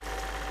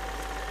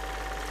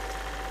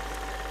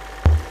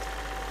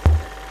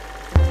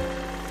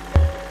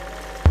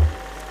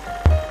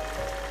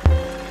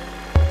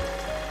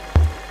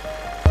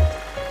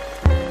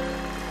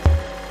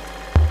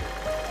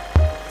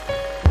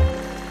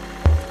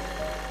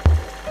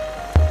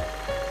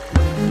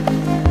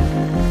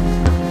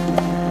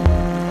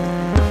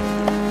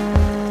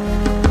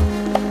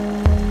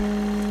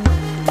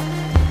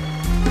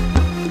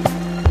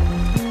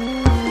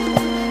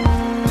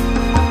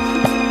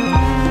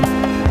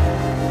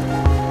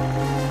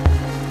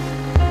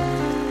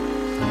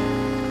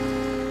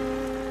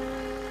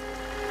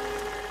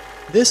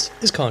This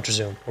is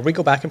ContraZoom, where we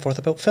go back and forth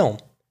about film.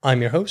 I'm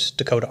your host,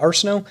 Dakota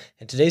Arsenault,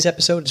 and today's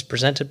episode is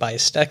presented by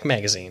Aesthetic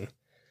Magazine.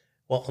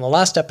 Well, on the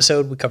last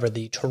episode, we covered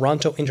the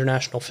Toronto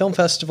International Film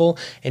Festival,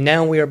 and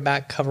now we are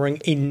back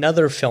covering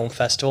another film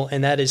festival,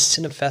 and that is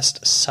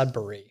Cinefest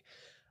Sudbury.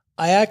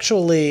 I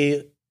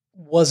actually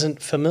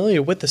wasn't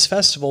familiar with this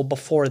festival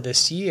before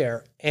this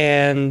year,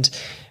 and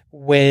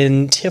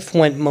when TIFF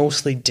went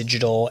mostly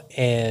digital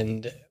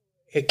and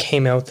it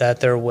came out that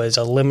there was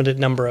a limited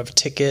number of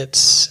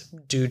tickets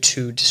due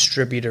to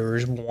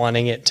distributors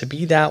wanting it to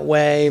be that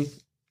way.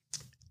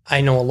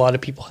 I know a lot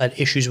of people had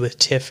issues with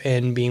TIFF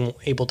and being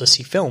able to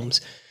see films.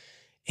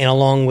 And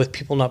along with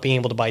people not being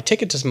able to buy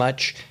tickets as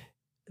much,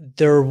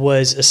 there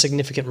was a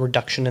significant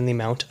reduction in the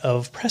amount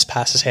of press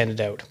passes handed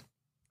out.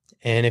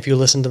 And if you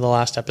listen to the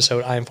last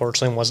episode, I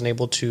unfortunately wasn't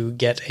able to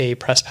get a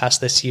press pass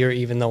this year,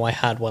 even though I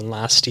had one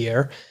last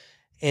year.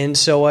 And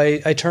so I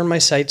turned my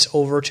sights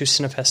over to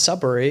Cinefest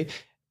Sudbury,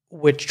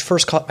 which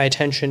first caught my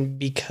attention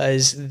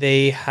because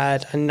they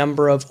had a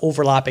number of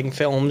overlapping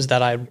films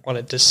that I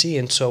wanted to see.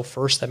 And so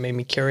first that made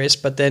me curious,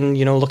 but then,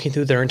 looking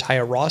through their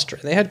entire roster,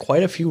 they had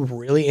quite a few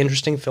really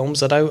interesting films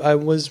that I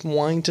was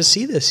wanting to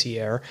see this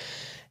year.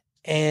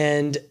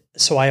 And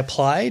so I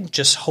applied,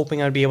 just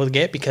hoping I'd be able to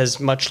get it, because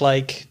much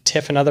like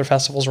TIFF and other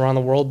festivals around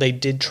the world, they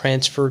did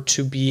transfer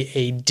to be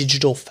a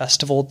digital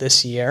festival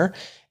this year.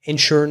 And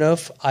sure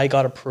enough, I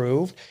got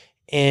approved.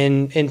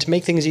 And to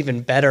make things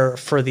even better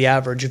for the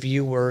average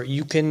viewer,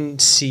 you can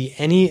see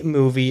any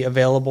movie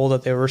available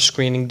that they were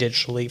screening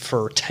digitally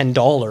for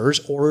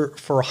 $10, or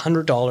for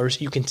 $100,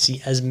 you can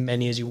see as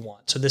many as you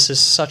want. So this is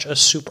such a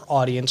super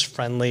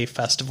audience-friendly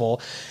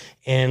festival.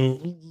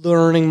 And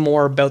learning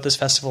more about this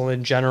festival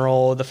in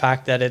general, the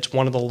fact that it's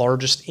one of the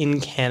largest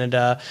in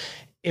Canada,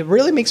 it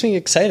really makes me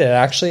excited.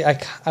 Actually,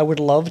 I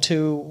would love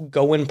to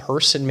go in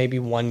person maybe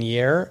one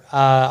year.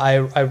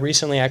 I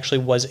recently actually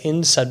was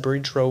in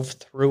Sudbury, drove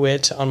through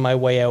it on my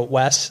way out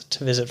west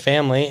to visit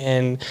family,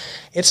 and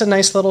it's a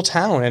nice little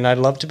town, and I'd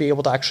love to be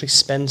able to actually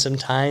spend some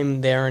time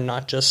there and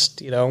not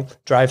just,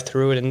 drive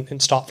through it and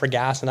stop for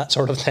gas and that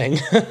sort of thing.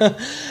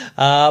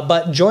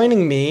 But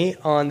joining me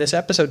on this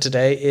episode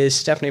today is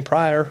Stephanie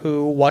Pryor,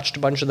 who watched a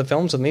bunch of the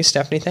films with me.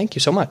 Stephanie, thank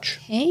you so much.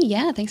 Hey,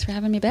 yeah, thanks for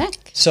having me back.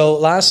 So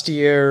last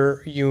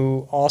year,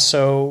 you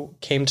also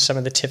came to some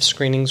of the TIFF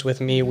screenings with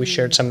me. We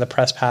shared some of the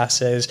press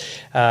passes.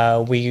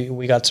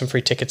 We got some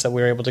free tickets that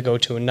we were able to go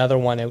to another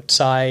one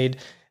outside.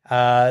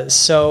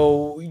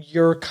 So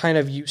you're kind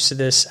of used to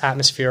this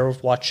atmosphere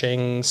of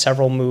watching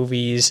several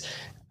movies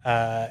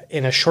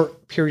in a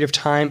short period of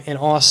time, and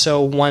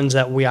also ones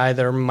that we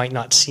either might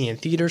not see in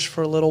theaters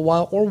for a little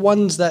while, or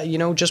ones that,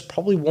 just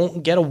probably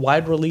won't get a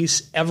wide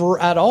release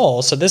ever at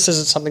all. So this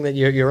is something that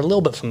you're a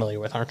little bit familiar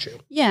with, aren't you?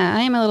 Yeah,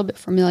 I am a little bit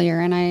familiar,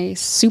 and I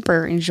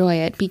super enjoy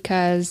it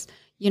because,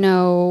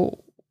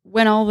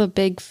 when all the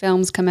big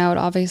films come out,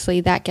 obviously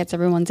that gets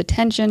everyone's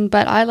attention,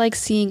 but I like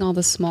seeing all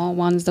the small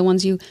ones, the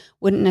ones you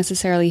wouldn't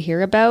necessarily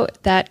hear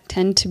about, that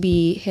tend to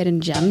be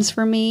hidden gems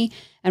for me,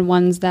 and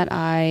ones that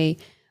I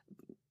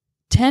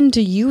tend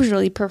to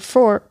usually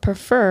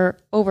prefer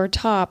over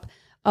top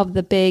of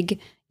the big,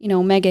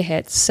 mega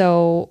hits.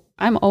 So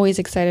I'm always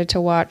excited to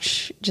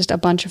watch just a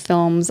bunch of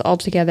films all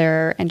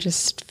together and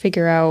just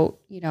figure out,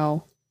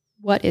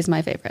 what is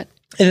my favorite.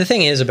 And the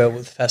thing is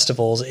about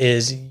festivals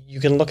is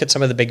you can look at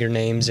some of the bigger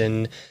names,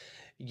 and,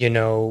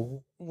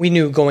 we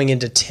knew going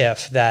into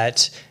TIFF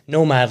that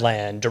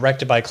Nomadland,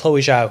 directed by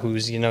Chloe Zhao,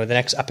 who's, the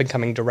next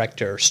up-and-coming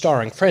director,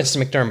 starring Frances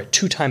McDermott,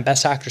 2-time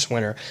Best Actress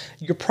winner,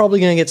 you're probably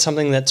going to get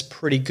something that's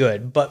pretty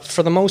good. But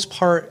for the most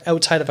part,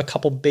 outside of a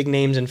couple big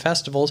names in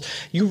festivals,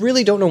 you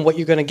really don't know what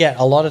you're going to get.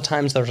 A lot of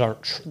times there's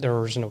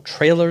no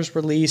trailers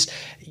released.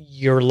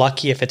 You're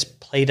lucky if it's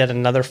played at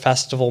another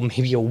festival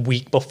maybe a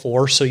week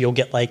before, so you'll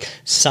get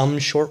some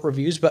short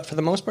reviews. But for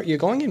the most part, you're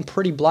going in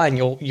pretty blind.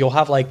 You'll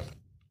have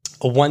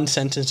a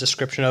one-sentence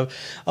description of,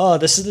 oh,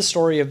 this is the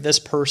story of this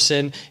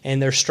person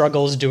and their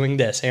struggles doing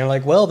this. And you're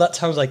like, well, that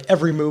sounds like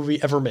every movie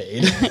ever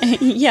made.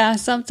 Yeah,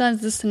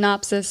 sometimes the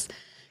synopsis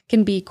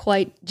can be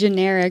quite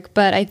generic,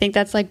 but I think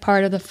that's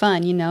part of the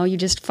fun, You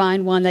just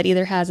find one that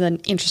either has an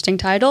interesting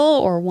title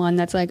or one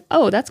that's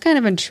oh, that's kind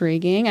of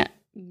intriguing.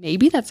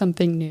 Maybe that's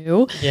something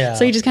new. Yeah.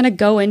 So you just kind of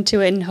go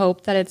into it and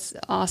hope that it's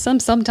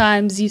awesome.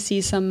 Sometimes you see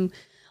some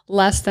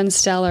less than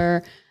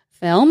stellar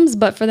films,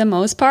 but for the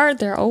most part,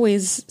 they're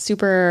always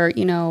super,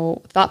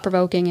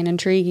 thought-provoking and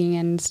intriguing,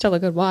 and still a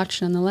good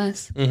watch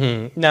nonetheless.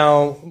 Mm-hmm.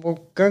 Now, we're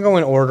going to go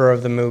in order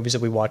of the movies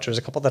that we watched. There's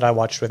a couple that I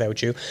watched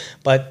without you,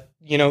 but,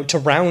 to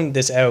round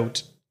this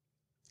out,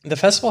 the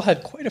festival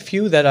had quite a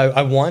few that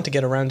I wanted to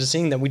get around to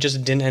seeing that we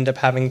just didn't end up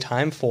having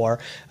time for.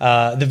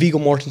 The Viggo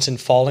Mortensen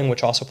Falling,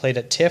 which also played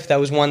at TIFF, that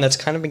was one that's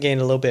kind of been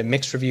getting a little bit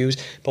mixed reviews,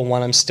 but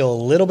one I'm still a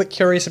little bit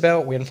curious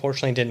about. We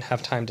unfortunately didn't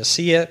have time to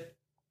see it.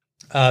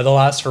 The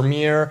Last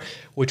Vermeer,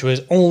 which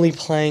was only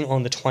playing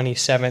on the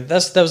 27th.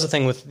 That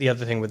was the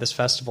other thing with this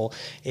festival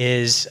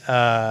is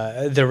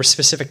there were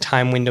specific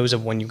time windows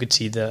of when you could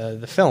see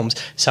the films.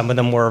 Some of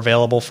them were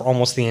available for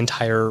almost the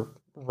entire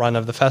run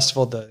of the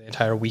festival, the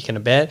entire week and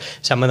a bit.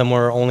 Some of them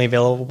were only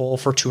available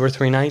for 2 or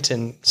 3 nights,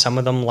 and some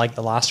of them, like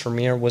the last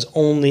premiere, was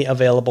only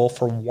available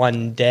for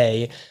 1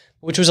 day,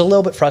 which was a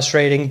little bit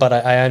frustrating, but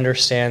I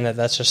understand that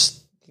that's just,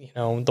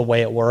 the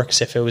way it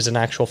works. If it was an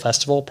actual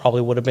festival,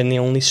 probably would have been the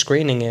only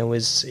screening. It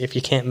was, if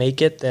you can't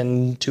make it,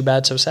 then too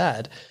bad, so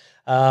sad.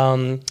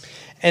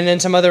 And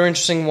then some other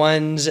interesting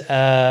ones,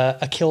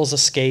 Achilles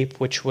Escape,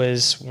 which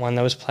was one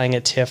that was playing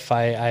at TIFF.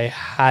 I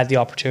had the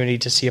opportunity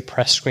to see a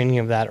press screening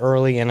of that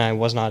early, and I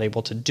was not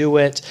able to do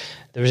it.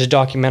 There was a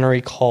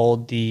documentary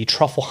called The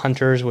Truffle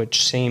Hunters,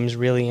 which seems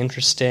really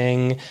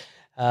interesting.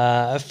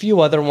 A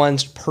few other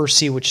ones,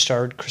 Percy, which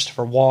starred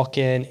Christopher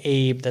Walken,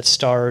 Abe, that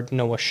starred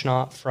Noah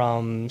Schnapp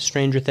from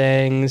Stranger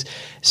Things.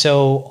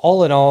 So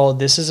all in all,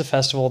 this is a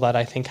festival that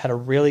I think had a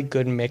really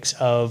good mix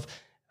of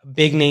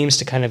big names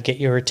to kind of get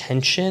your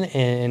attention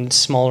and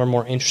smaller,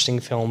 more interesting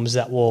films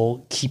that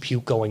will keep you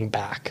going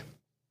back.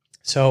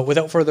 So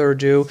without further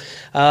ado,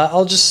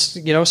 I'll just,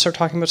 start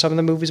talking about some of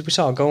the movies we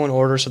saw. I'll go in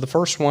order. So the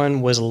first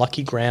one was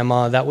Lucky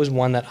Grandma. That was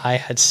one that I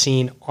had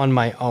seen on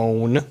my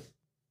own.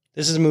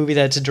 This is a movie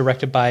that's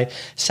directed by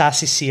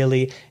Sassy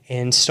Sealy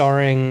and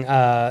starring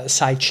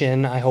Sai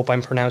Chin. I hope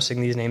I'm pronouncing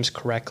these names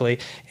correctly.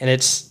 And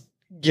it's,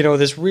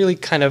 this really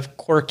kind of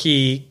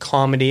quirky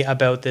comedy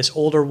about this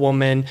older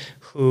woman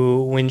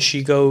who, when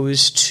she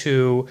goes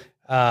to,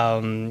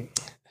 I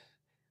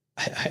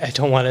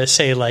don't want to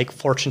say like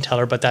fortune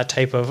teller, but that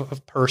type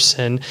of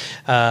person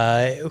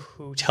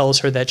who tells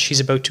her that she's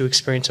about to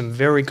experience some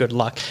very good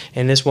luck.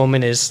 And this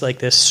woman is like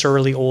this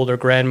surly older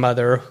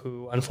grandmother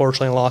who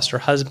unfortunately lost her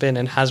husband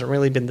and hasn't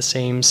really been the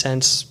same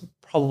since,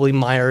 probably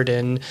mired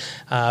in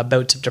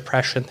bouts of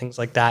depression, things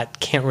like that,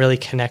 can't really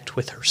connect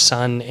with her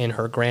son and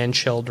her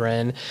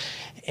grandchildren.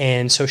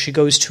 And so she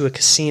goes to a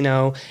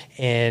casino,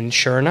 and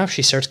sure enough,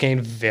 she starts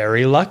getting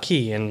very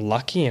lucky and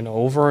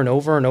over and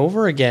over and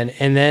over again.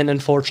 And then,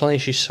 unfortunately,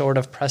 she sort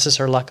of presses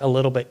her luck a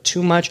little bit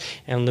too much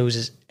and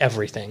loses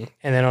everything.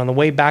 And then on the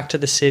way back to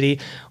the city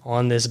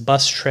on this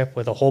bus trip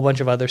with a whole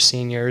bunch of other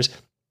seniors,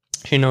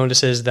 she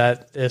notices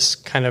that this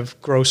kind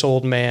of gross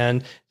old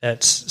man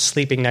that's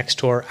sleeping next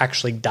to her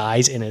actually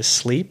dies in his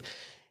sleep.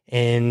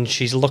 And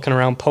she's looking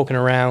around, poking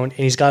around, and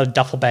he's got a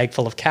duffel bag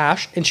full of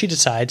cash, and she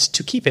decides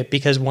to keep it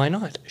because why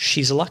not?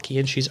 She's lucky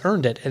and she's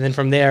earned it. And then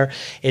from there,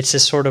 it's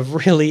this sort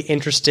of really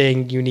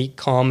interesting, unique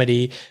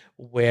comedy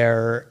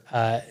where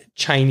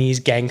Chinese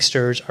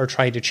gangsters are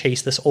trying to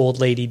chase this old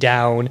lady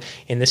down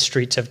in the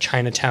streets of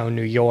Chinatown,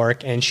 New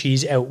York, and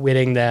she's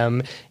outwitting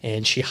them,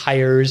 and she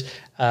hires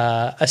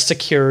a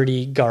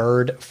security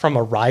guard from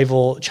a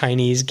rival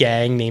Chinese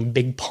gang named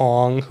Big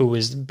Pong, who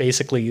is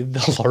basically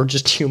the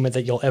largest human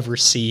that you'll ever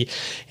see,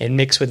 and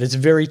mixed with this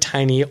very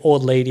tiny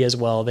old lady as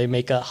well. They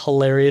make a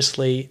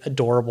hilariously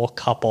adorable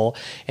couple,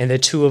 and the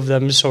two of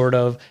them sort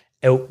of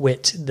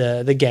outwit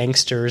the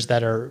gangsters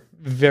that are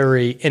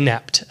very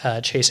inept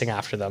chasing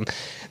after them.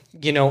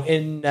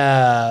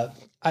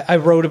 I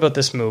wrote about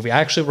this movie.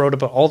 I actually wrote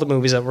about all the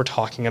movies that we're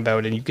talking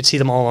about, and you could see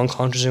them all on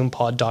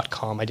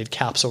ContraZoomPod.com. I did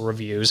capsule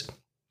reviews.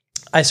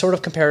 I sort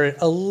of compared it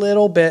a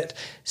little bit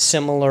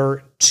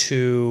similar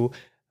to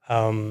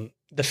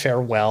The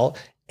Farewell,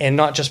 and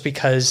not just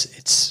because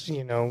it's,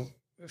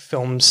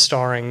 films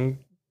starring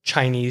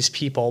Chinese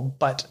people,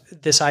 but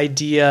this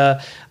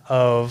idea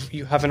of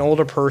you have an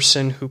older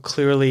person who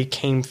clearly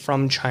came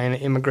from China,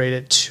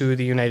 immigrated to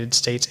the United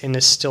States, and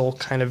is still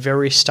kind of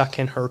very stuck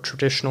in her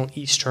traditional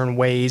Eastern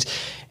ways.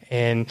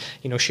 And,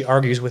 she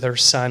argues with her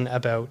son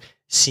about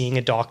seeing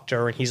a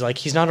doctor, and he's like,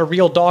 he's not a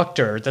real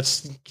doctor.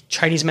 That's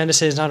Chinese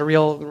medicine is not a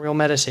real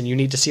medicine. You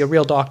need to see a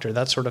real doctor,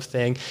 that sort of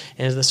thing.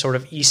 And it's the sort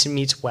of East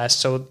meets West.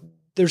 So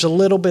there's a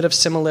little bit of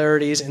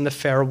similarities in The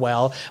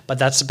Farewell, but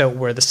that's about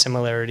where the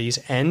similarities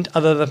end,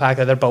 other than the fact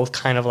that they're both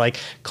kind of like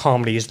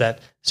comedies that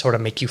sort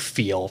of make you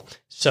feel.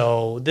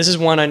 So this is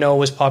one I know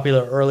was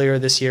popular earlier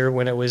this year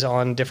when it was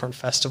on different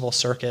festival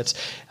circuits.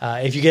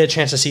 If you get a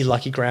chance to see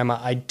Lucky Grandma,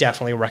 I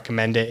definitely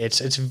recommend it.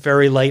 It's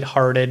very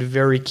lighthearted,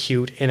 very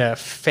cute, and a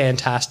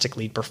fantastic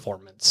lead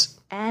performance.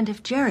 And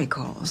if Jerry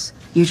calls,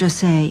 you just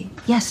say,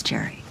 "Yes,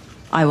 Jerry.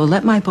 I will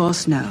let my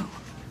boss know."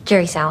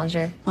 Jerry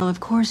Salinger. Well, of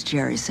course,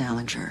 Jerry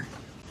Salinger.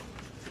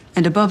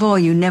 And above all,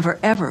 you never,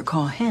 ever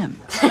call him.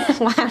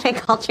 Why would I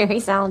call Jerry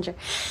Salinger?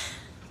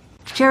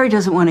 Jerry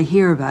doesn't want to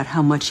hear about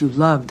how much you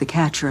love The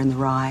Catcher in the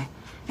Rye,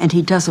 and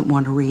he doesn't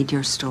want to read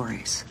your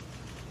stories.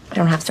 I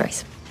don't have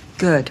stories.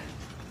 Good.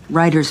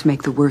 Writers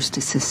make the worst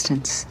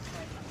assistants.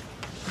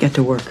 Get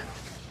to work.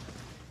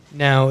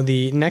 Now,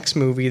 the next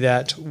movie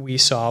that we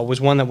saw was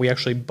one that we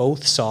actually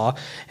both saw,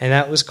 and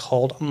that was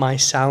called My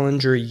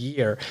Salinger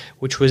Year,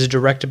 which was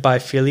directed by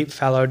Philippe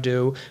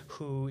Falardeau,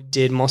 who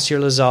did Monsieur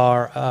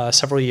Lazare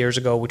several years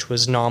ago, which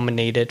was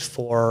nominated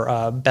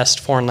for Best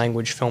Foreign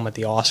Language Film at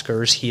the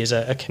Oscars. He is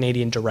a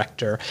Canadian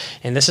director,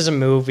 and this is a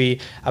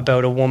movie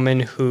about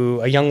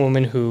a young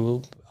woman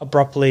who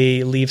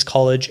abruptly leaves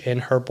college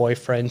and her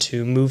boyfriend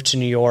to move to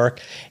New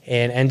York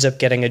and ends up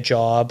getting a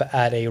job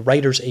at a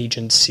writer's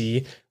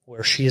agency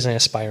where she is an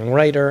aspiring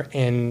writer,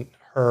 and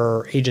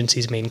her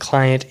agency's main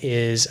client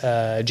is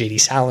J.D.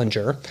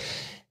 Salinger.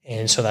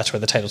 And so that's where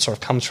the title sort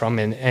of comes from.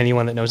 And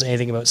anyone that knows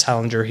anything about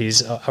Salinger,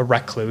 he's a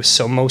recluse.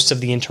 So most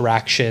of the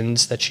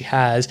interactions that she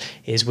has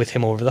is with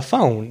him over the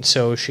phone.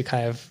 So she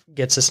kind of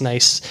gets this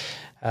nice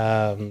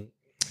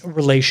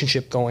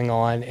relationship going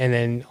on. And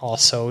then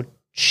also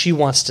she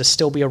wants to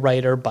still be a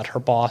writer, but her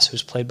boss,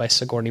 who's played by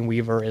Sigourney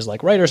Weaver, is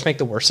like, writers make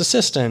the worst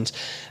assistants.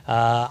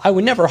 I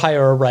would never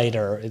hire a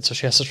writer. And so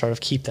she has to sort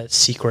of keep that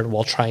secret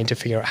while trying to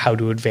figure out how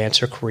to advance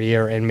her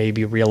career, and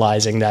maybe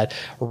realizing that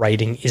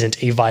writing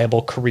isn't a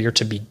viable career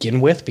to begin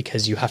with,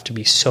 because you have to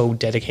be so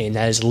dedicated.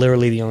 That is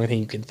literally the only thing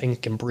you can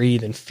think and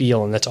breathe and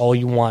feel, and that's all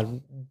you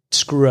want.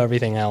 Screw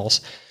everything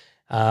else.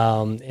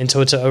 And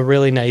so it's a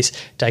really nice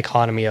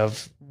dichotomy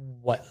of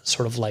what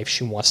sort of life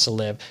she wants to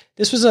live.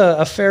 This was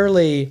a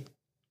fairly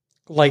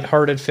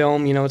lighthearted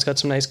film. You know, it's got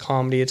some nice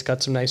comedy, it's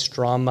got some nice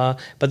drama,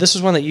 but this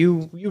was one that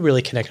you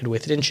really connected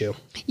with, didn't you?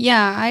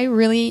 Yeah, I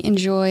really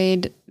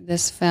enjoyed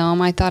this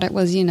film. I thought it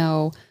was,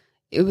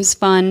 it was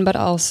fun, but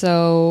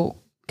also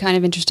kind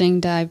of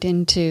interesting, dived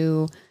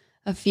into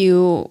a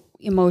few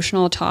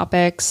emotional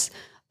topics,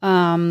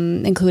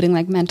 including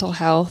like mental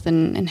health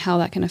and how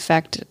that can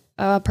affect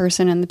a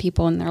person and the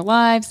people in their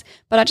lives.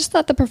 But I just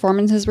thought the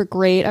performances were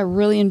great. I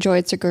really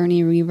enjoyed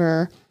Sigourney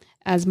Weaver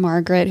as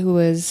Margaret, who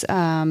was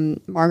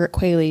Margaret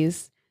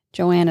Qualley's,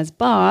 Joanna's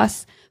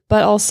boss.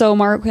 But also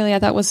Margaret Qualley I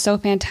thought was so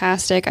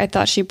fantastic. I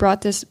thought she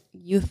brought this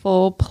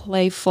youthful,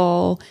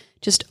 playful,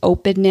 just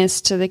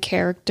openness to the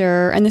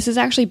character. And this is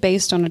actually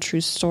based on a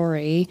true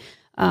story,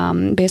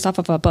 based off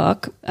of a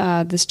book.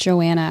 This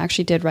Joanna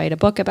actually did write a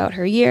book about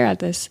her year at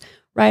this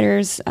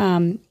writer's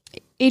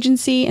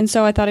agency. And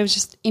so I thought it was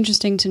just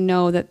interesting to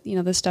know that,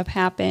 this stuff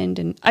happened.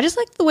 And I just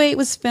liked the way it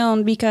was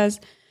filmed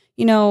because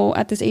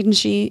at this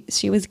agency,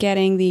 she was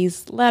getting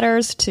these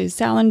letters to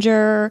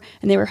Salinger,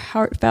 and they were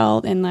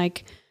heartfelt and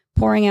like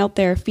pouring out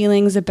their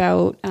feelings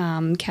about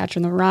Catcher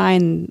in the Rye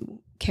and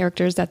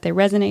characters that they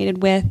resonated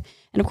with.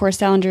 And of course,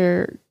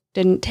 Salinger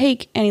didn't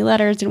take any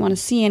letters, didn't want to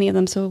see any of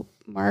them. So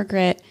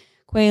Margaret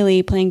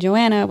Qualley, playing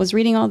Joanna, was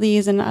reading all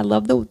these, and I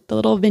love the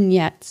little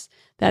vignettes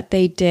that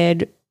they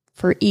did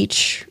for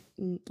each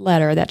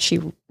letter that she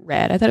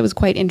read. I thought it was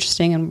quite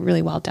interesting and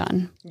really well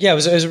done. Yeah, it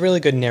was a really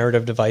good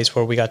narrative device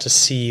where we got to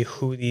see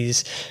who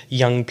these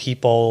young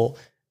people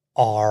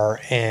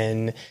are,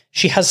 and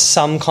she has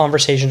some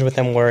conversations with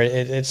them where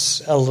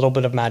it's a little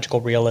bit of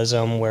magical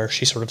realism, where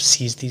she sort of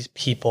sees these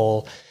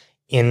people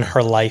in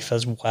her life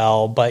as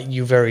well, but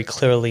you very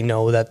clearly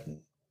know that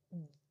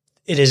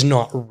it is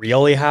not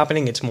really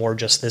happening. It's more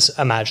just this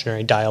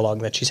imaginary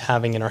dialogue that she's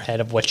having in her head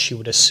of what she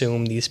would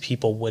assume these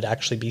people would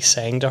actually be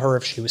saying to her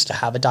if she was to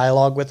have a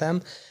dialogue with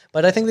them.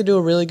 But I think they do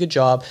a really good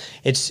job.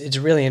 It's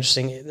really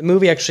interesting. The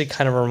movie actually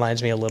kind of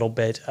reminds me a little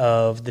bit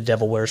of The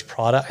Devil Wears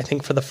Prada. I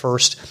think for the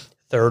first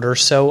third or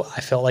so,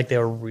 I felt like they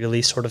were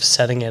really sort of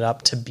setting it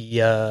up to be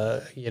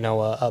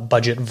a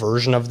budget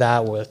version of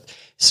that, with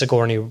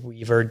Sigourney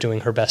Weaver doing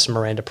her best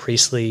Miranda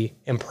Priestley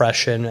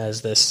impression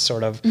as this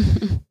sort of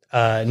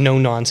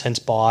no-nonsense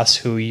boss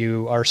who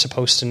you are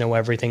supposed to know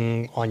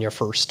everything on your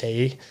first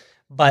day.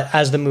 But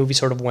as the movie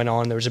sort of went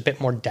on, there was a bit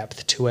more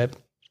depth to it,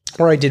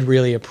 where I did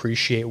really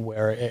appreciate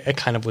where it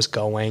kind of was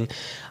going.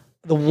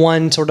 The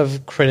one sort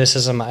of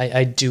criticism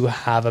I do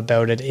have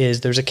about it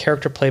is there's a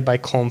character played by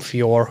Colm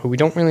Feore who we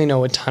don't really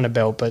know a ton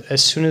about, but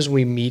as soon as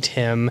we meet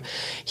him,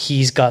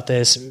 he's got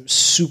this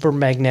super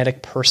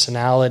magnetic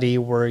personality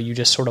where you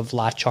just sort of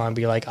latch on and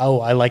be like, oh,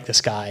 I like this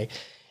guy.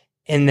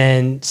 And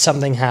then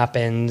something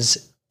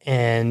happens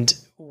and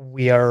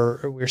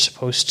we're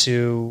supposed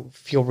to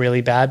feel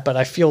really bad, but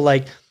I feel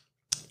like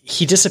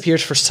he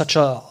disappears for such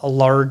a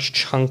large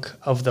chunk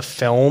of the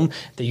film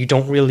that you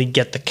don't really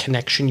get the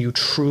connection you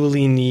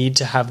truly need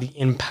to have the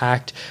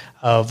impact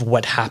of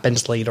what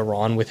happens later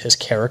on with his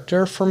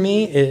character for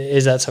me.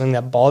 Is that something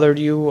that bothered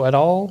you at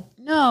all?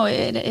 No,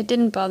 it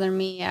didn't bother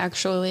me,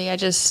 actually. I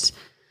just,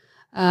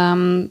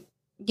 I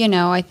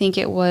think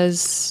it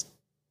was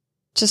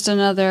just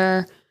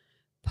another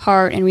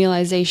part and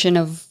realization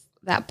of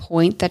that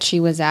point that she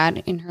was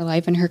at in her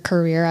life and her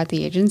career at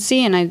the agency.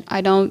 And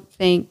I don't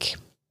think,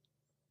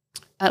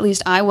 at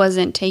least I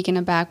wasn't taken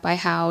aback by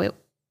how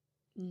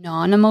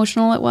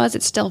non-emotional it was.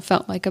 It still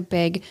felt like a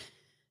big,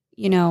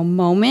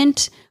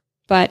 moment,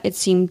 but it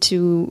seemed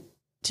to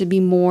be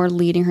more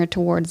leading her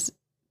towards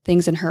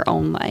things in her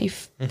own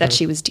life that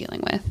she was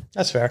dealing with.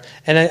 That's fair.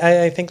 And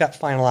I think that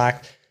final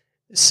act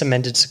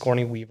cemented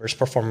Sigourney Weaver's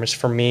performance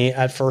for me.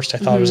 At first, I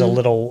thought it was a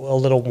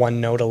little one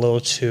note, a little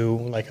too,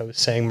 like I was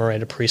saying,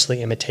 Miranda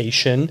Priestley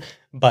imitation.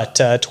 But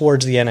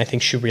towards the end, I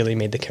think she really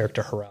made the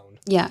character her own.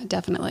 Yeah,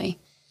 definitely.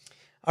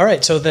 All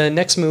right, so the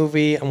next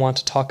movie I want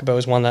to talk about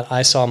is one that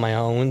I saw on my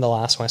own, the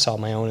last one I saw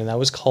on my own, and that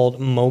was called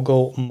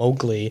Mogul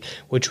Mowgli,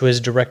 which was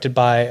directed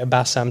by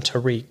Bassam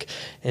Tariq.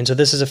 And so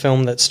this is a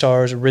film that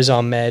stars Riz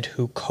Ahmed,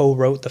 who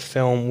co-wrote the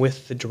film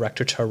with the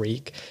director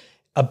Tariq,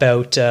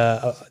 about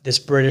this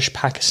British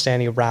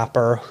Pakistani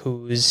rapper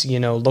who's,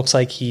 looks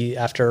like he,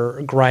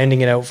 after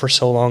grinding it out for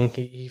so long,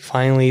 he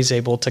finally is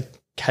able to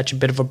catch a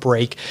bit of a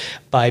break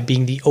by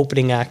being the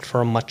opening act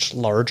for a much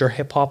larger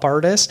hip hop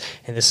artist.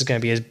 And this is going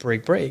to be his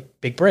big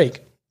break.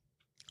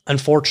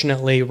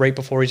 Unfortunately, right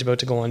before he's about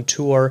to go on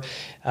tour,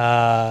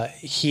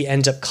 he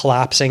ends up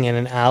collapsing in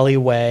an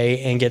alleyway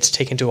and gets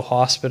taken to a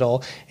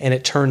hospital. And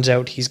it turns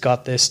out he's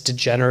got this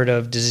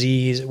degenerative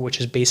disease, which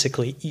is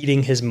basically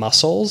eating his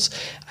muscles.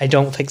 I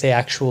don't think they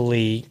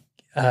actually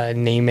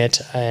name it,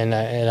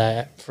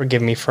 and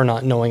forgive me for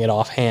not knowing it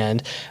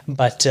offhand,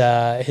 but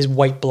his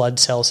white blood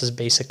cells is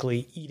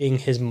basically eating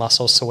his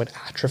muscles, so it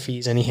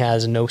atrophies and he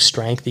has no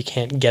strength. He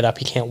can't get up,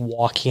 he can't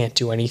walk, he can't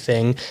do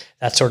anything,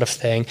 that sort of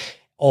thing.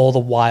 All the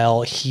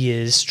while, he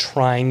is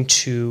trying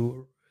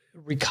to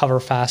recover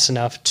fast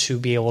enough to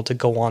be able to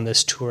go on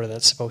this tour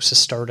that's supposed to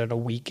start in a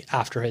week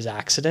after his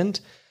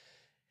accident.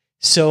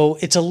 So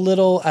it's a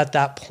little, at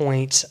that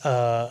point,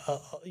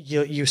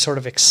 you sort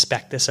of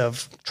expect this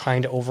of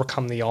trying to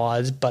overcome the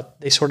odds,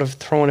 but they sort of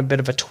throw in a bit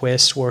of a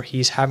twist where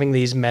he's having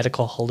these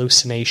medical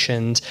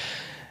hallucinations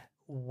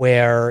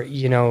where,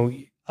 you know,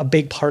 a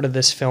big part of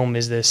this film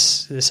is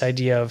this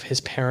idea of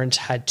his parents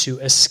had to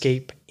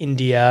escape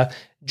India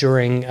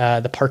during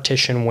the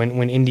partition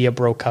when India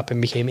broke up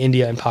and became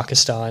India and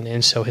Pakistan.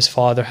 And so his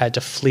father had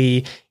to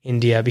flee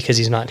India because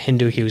he's not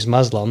Hindu, he was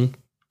Muslim,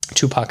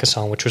 to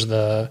Pakistan, which was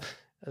the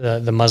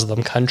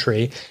Muslim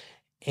country,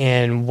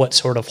 and what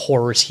sort of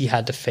horrors he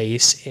had to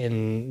face.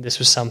 And this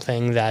was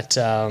something that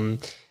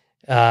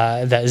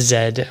that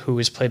Zed, who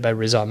is played by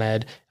Riz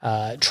Ahmed,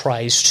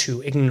 tries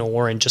to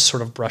ignore and just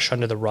sort of brush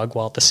under the rug,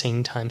 while at the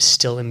same time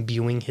still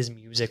imbuing his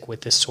music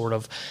with this sort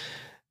of,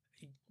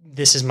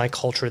 this is my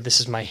culture,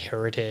 this is my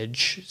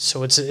heritage.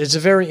 So it's a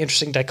very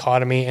interesting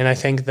dichotomy, and I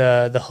think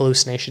the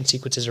hallucination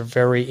sequences are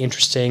very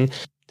interesting.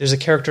 There's a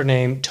character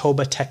named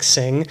Toba Tek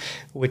Singh,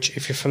 which,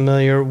 if you're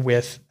familiar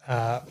with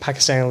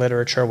Pakistani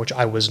literature, which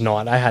I was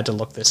not, I had to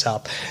look this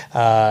up,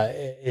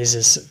 is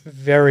this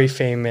very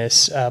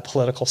famous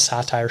political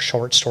satire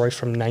short story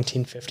from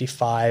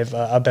 1955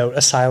 about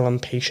asylum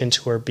patients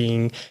who are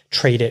being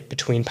traded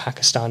between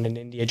Pakistan and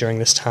India during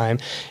this time.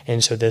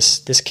 And so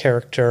this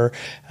character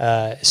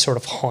sort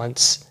of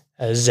haunts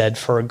Zed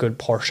for a good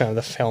portion of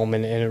the film,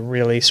 and it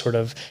really sort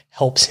of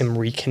helps him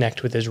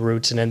reconnect with his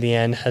roots, and in the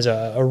end has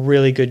a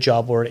really good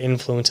job where it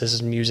influences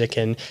his music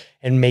and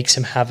makes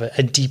him have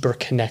a deeper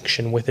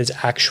connection with his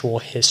actual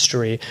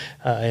history,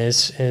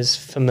 his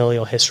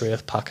familial history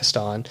with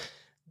Pakistan.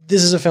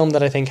 This is a film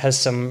that I think has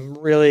some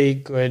really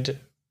good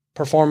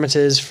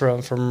performances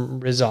from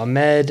Riz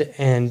Ahmed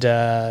and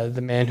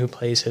the man who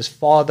plays his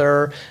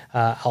father,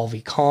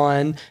 Alvi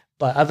Khan.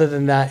 But other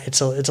than that, it's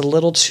a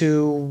little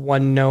too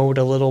one note,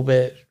 a little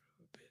bit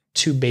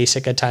too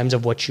basic at times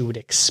of what you would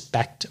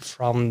expect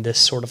from this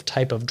sort of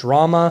type of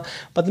drama.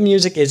 But the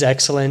music is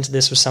excellent.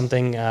 This was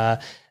something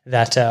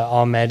that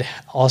Ahmed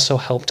also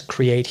helped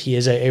create. He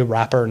is a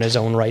rapper in his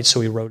own right,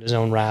 so he wrote his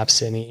own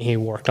raps, and he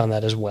worked on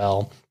that as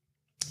well.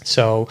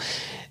 So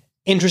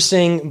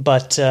interesting,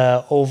 but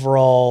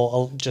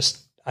overall,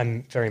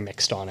 I'm very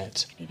mixed on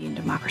it. Canadian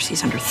democracy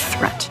is under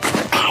threat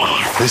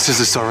This is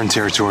the sovereign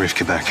territory of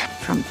Quebec.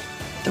 from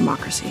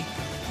democracy.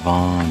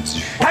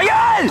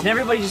 Can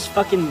everybody just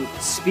fucking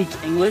speak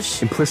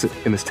English? Implicit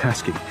in this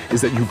tasking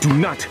is that you do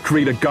not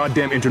create a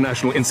goddamn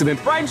international incident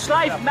French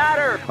life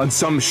matter! on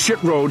some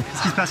shit road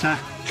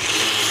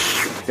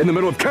in the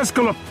middle of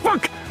Cascola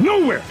fuck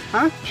nowhere.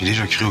 J'ai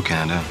déjà cru au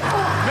Canada.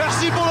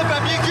 Merci pour le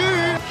papier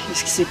cul!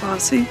 Qu'est-ce qui s'est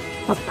passé?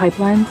 About the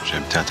pipelines?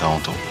 J'habitais à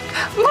Toronto.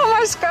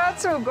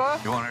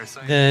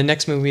 The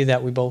next movie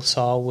that we both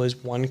saw was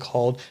one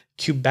called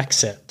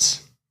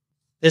Quebexit.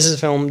 This is a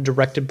film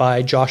directed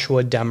by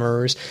Joshua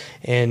Demers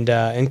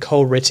and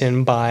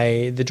co-written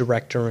by the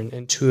director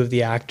and two of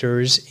the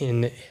actors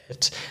in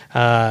it,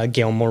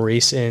 Gail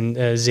Maurice and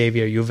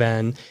Xavier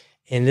Yuvan.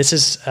 And this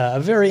is a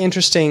very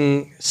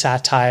interesting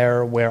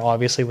satire where,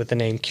 obviously, with the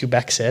name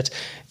Quebexit,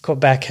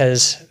 Quebec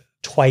has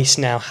twice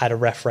now had a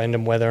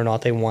referendum whether or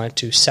not they want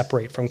to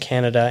separate from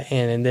Canada.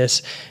 And in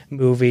this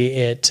movie,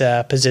 it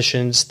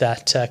positions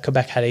that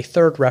Quebec had a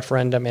third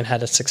referendum and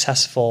had a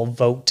successful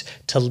vote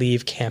to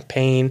leave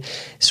campaign,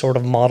 sort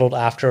of modeled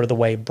after the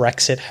way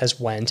Brexit has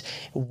went,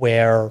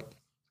 where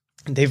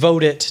they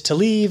voted to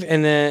leave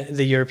and then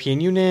the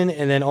European Union,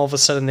 and then all of a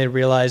sudden they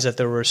realized that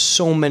there were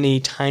so many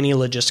tiny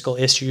logistical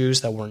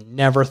issues that were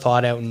never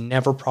thought out,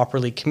 never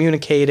properly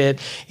communicated.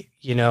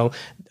 You know,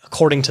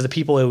 according to the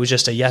people, it was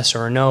just a yes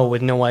or a no,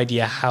 with no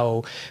idea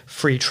how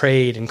free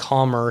trade and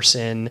commerce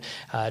and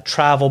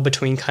travel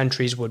between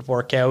countries would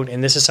work out.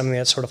 And this is something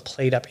that sort of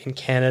played up in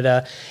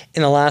Canada.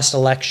 In the last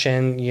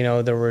election, you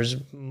know, there was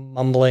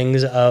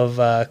mumblings of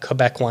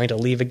Quebec wanting to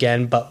leave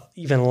again, but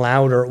even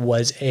louder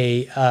was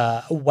a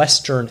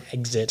Western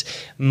exit,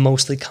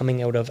 mostly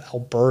coming out of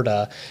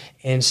Alberta.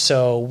 And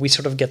so we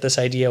sort of get this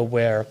idea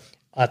where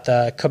at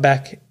the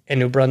Quebec and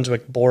New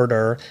Brunswick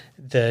border,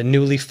 the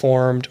newly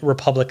formed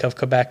Republic of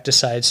Quebec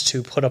decides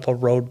to put up a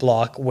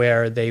roadblock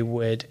where they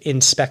would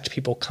inspect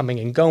people coming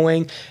and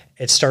going,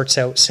 It starts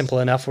out simple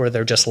enough where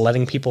they're just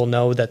letting people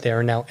know that they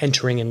are now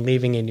entering and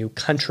leaving a new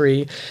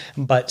country,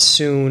 but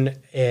soon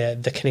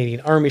the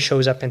Canadian Army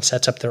shows up and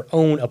sets up their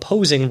own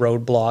opposing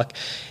roadblock,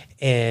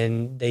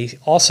 and they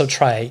also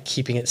try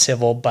keeping it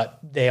civil, but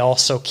they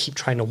also keep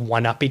trying to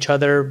one-up each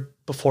other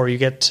before you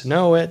get to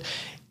know it.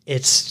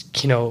 It's,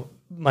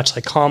 much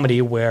like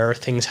comedy where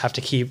the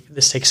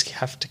stakes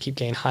have to keep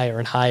getting higher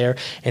and higher,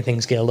 and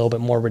things get a little bit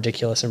more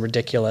ridiculous and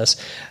ridiculous.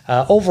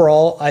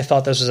 Overall, I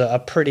thought this was a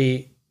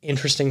pretty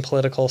interesting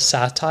political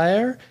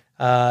satire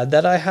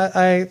that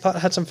I thought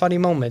had some funny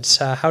moments.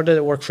 How did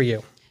it work for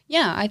you?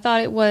 Yeah, I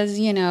thought it was,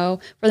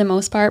 for the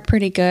most part,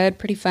 pretty good,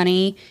 pretty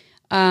funny.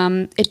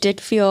 It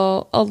did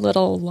feel a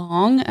little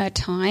long at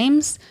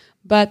times,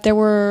 but there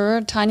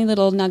were tiny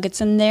little nuggets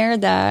in there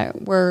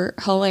that were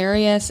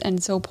hilarious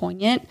and so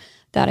poignant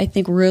that I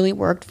think really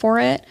worked for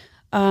it.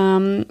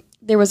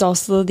 There was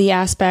also the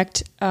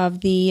aspect of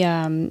the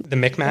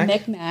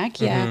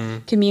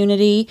Mi'kmaq,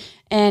 community,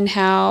 and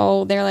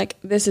how they're like,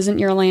 this isn't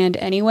your land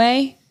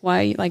anyway.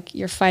 Why,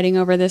 you're fighting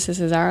over this? This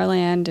is our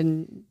land,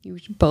 and you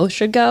both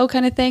should go,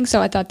 kind of thing.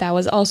 So I thought that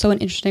was also an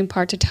interesting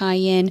part to tie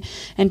in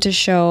and to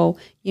show,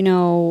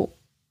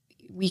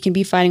 we can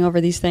be fighting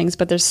over these things,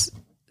 but there's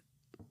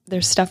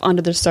stuff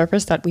under the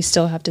surface that we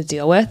still have to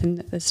deal with, and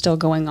that's still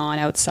going on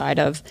outside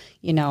of,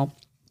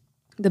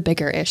 the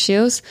bigger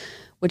issues,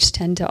 which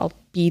tend to all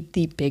be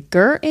the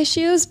bigger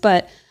issues.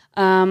 But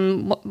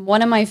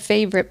one of my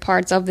favorite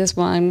parts of this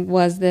one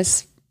was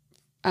this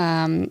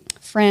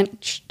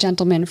French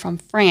gentleman from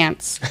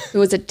France who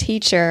was a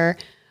teacher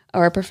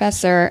or a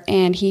professor,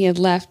 and he had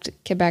left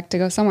Quebec to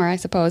go somewhere, I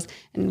suppose,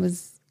 and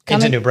was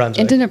into New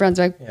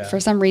Brunswick. Yeah. For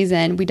some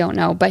reason, we don't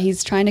know, but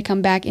he's trying to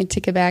come back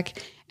into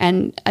Quebec.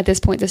 And at this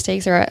point, the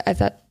stakes are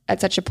at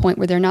such a point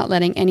where they're not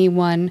letting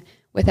anyone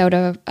without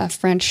a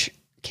French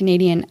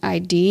Canadian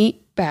ID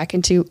back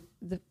into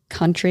the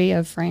country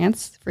of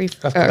France,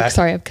 of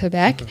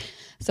Quebec. Mm-hmm.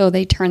 So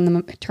they turn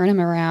him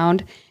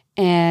around,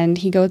 and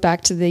he goes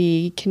back to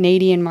the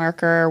Canadian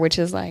marker, which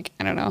is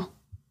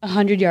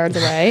 100 yards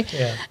away.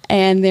 Yeah.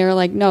 And they're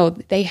like, no,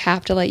 they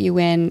have to let you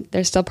in.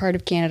 They're still part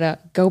of Canada.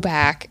 Go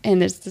back.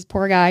 And there's this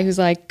poor guy who's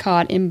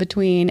caught in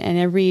between, and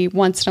every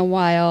once in a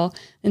while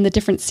in the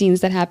different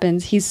scenes that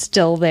happens, he's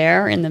still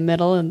there in the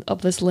middle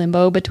of this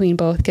limbo between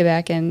both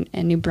Quebec and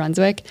New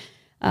Brunswick.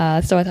 So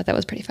I thought that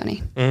was pretty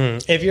funny.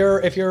 Mm-hmm.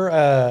 If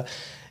you're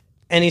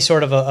any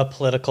sort of a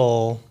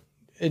political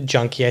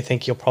junkie, I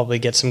think you'll probably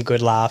get some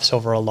good laughs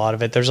over a lot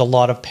of it. There's a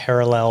lot of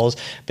parallels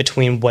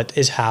between what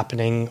is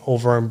happening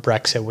over in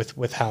Brexit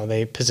with how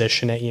they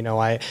position it.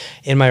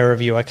 In my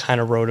review, I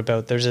kind of wrote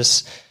about there's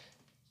this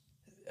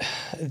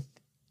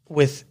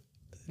with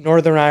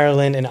Northern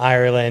Ireland and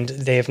Ireland,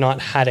 they have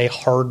not had a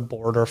hard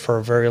border for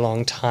a very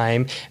long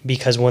time,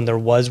 because when there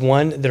was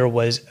one, there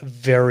was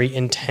very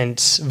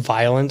intense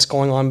violence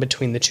going on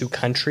between the two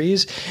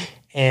countries.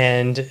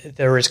 And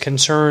there is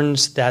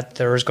concerns that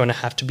there is going to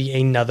have to be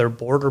another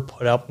border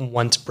put up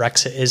once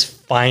Brexit is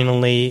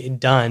finally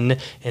done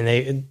and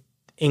the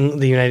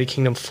United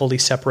Kingdom fully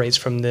separates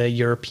from the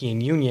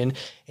European Union.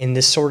 And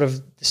this sort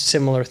of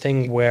similar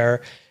thing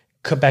where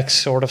Quebec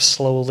sort of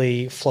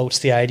slowly floats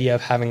the idea of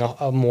having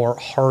a more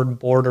hard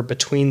border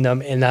between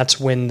them, and that's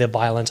when the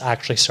violence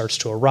actually starts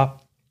to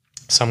erupt.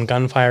 Some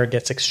gunfire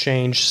gets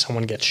exchanged,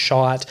 someone gets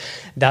shot,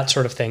 that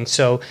sort of thing.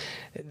 So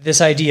this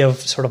idea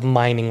of sort of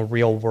mining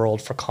real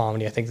world for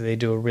comedy, I think that they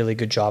do a really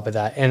good job of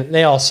that. And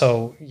they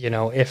also,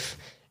 if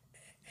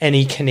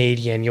any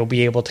Canadian, you'll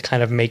be able to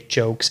kind of make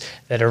jokes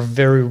that are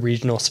very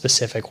regional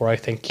specific, where I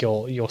think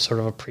you'll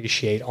sort of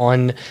appreciate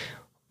on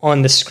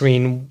the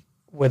screen,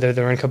 whether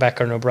they're in Quebec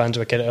or New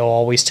Brunswick, it'll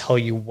always tell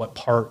you what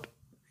part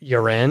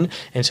you're in.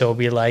 And so it'll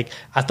be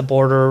at the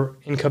border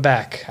in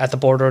Quebec, at the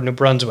border of New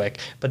Brunswick.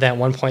 But then at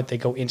one point they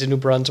go into New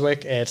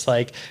Brunswick, and it's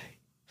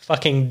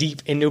fucking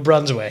deep in New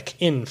Brunswick,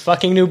 in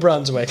fucking New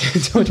Brunswick.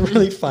 So it's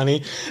really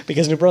funny,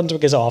 because New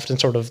Brunswick is often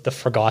sort of the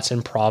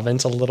forgotten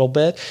province a little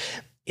bit.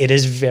 It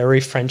is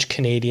very French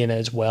Canadian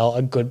as well.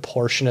 A good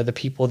portion of the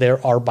people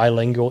there are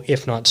bilingual,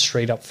 if not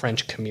straight up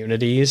French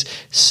communities.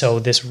 So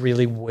this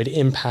really would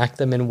impact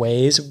them in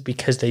ways,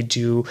 because they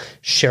do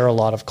share a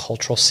lot of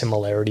cultural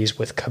similarities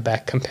with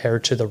Quebec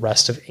compared to the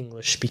rest of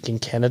English speaking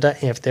Canada.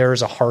 And if there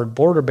is a hard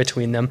border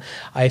between them,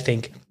 I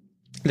think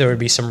there would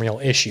be some real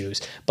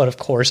issues. But of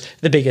course,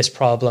 the biggest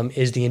problem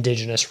is the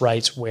Indigenous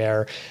rights,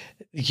 where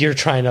you're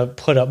trying to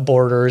put up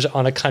borders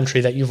on a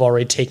country that you've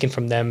already taken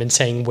from them and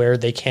saying where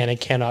they can and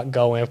cannot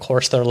go. And of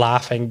course, they're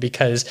laughing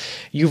because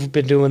you've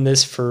been doing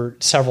this for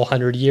several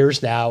hundred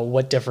years now.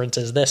 What difference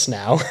is this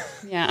now?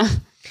 Yeah.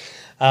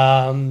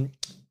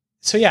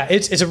 So yeah,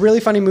 it's a really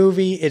funny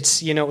movie. I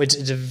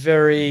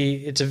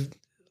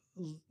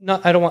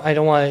don't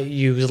want to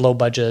use low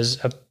budget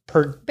as a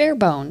bare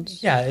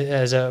bones. Yeah,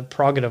 as a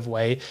prerogative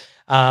way.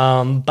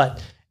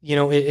 But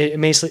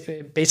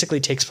it basically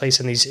takes place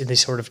in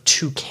these sort of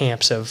two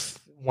camps of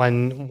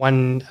one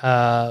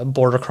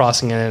border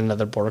crossing and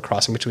another border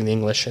crossing between the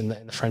English and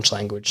the French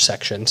language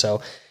section.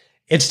 So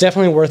It's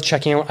definitely worth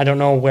checking out. I don't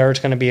know where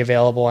it's going to be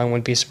available. I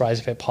wouldn't be surprised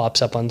if it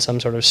pops up on some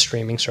sort of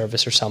streaming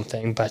service or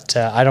something. But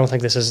I don't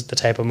think this is the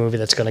type of movie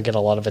that's going to get a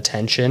lot of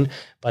attention.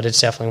 But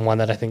it's definitely one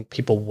that I think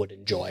people would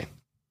enjoy.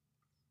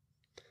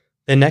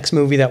 The next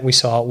movie that we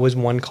saw was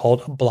one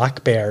called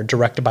Black Bear,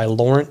 directed by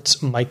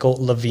Lawrence Michael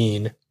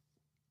Levine.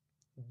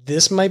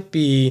 This might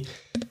be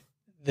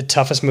the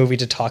toughest movie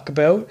to talk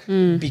about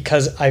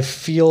because I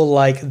feel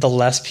like the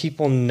less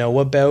people know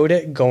about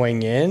it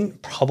going in,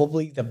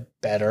 probably the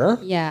better.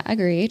 Yeah,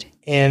 agreed.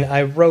 And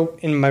I wrote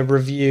in my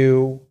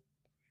review,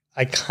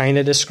 I kind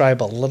of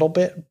describe a little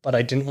bit, but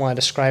I didn't want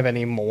to describe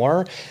any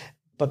more.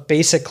 But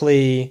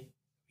basically,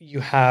 you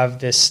have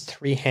this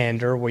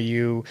three-hander where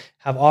you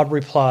have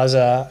Aubrey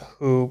Plaza,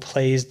 who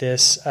plays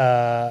this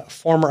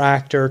former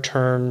actor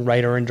turned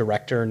writer and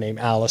director named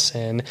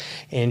Allison,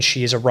 and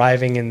she is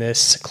arriving in this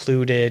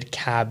secluded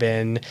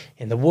cabin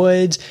in the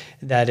woods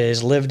that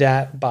is lived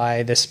at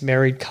by this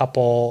married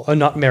couple,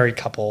 not married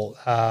couple,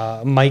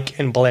 Mike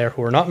and Blair,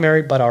 who are not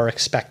married but are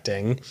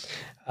expecting.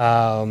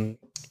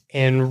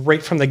 And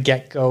right from the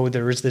get-go,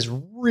 there was this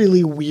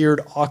really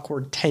weird,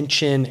 awkward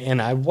tension, and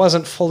I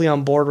wasn't fully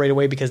on board right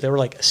away because they were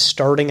like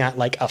starting at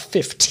like a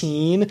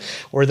 15,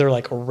 where they're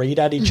like right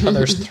at each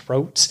other's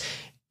throats,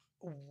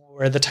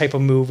 where the type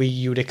of movie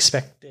you'd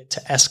expect it to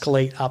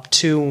escalate up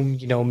to,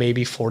 you know,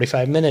 maybe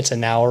 45 minutes,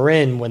 an hour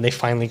in, when they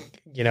finally,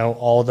 you know,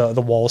 all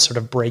the walls sort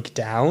of break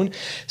down.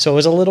 So I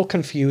was a little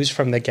confused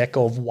from the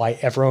get-go of why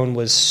everyone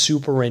was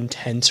super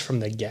intense from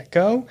the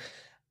get-go.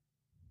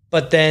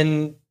 But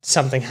then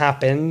something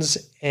happens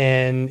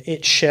and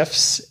it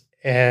shifts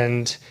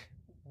and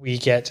we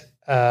get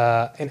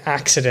an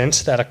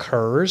accident that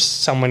occurs.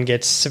 Someone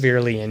gets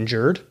severely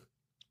injured.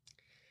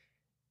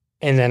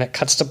 And then it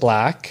cuts to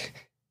black.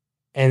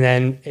 And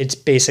then it's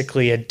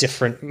basically a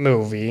different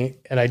movie.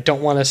 And I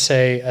don't want to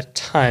say a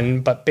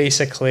ton, but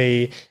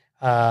basically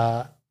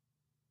a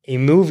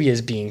movie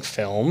is being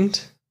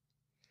filmed.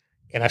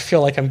 And I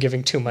feel like I'm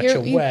giving too much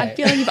away. I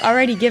feel like you've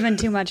already given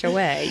too much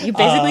away. You've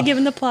basically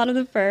given the plot of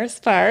the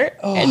first part,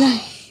 and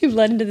then you've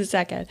led into the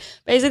second.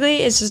 Basically,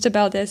 it's just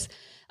about this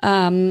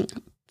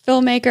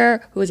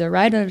filmmaker who is a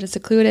writer of a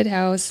secluded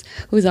house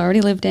who's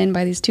already lived in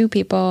by these two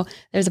people.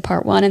 There's a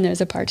part one and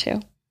there's a part two.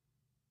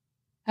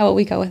 How about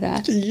we go with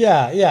that?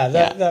 Yeah,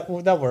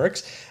 that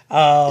works.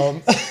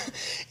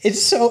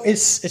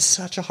 It's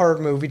such a hard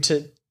movie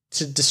to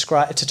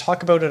describe, to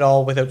talk about it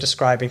all without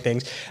describing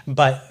things.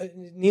 But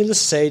needless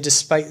to say,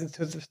 despite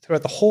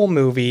throughout the whole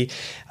movie,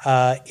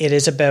 it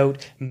is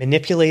about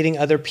manipulating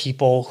other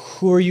people.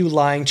 Who are you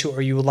lying to?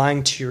 Are you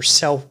lying to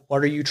yourself?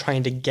 What are you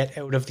trying to get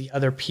out of the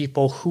other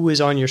people? Who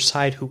is on your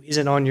side? Who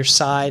isn't on your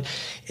side?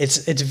 It's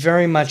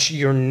very much,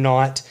 you're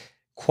not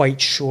quite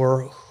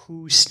sure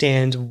who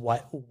stands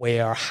what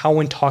where,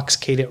 how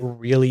intoxicated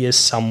really is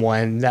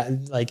someone.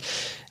 That, like,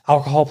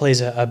 alcohol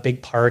plays a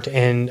big part,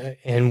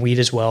 and weed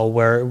as well,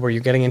 where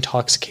you're getting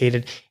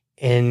intoxicated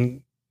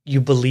and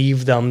you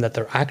believe them that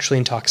they're actually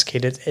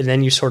intoxicated, and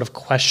then you sort of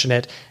question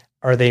it.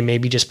 Are they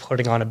maybe just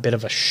putting on a bit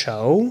of a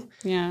show?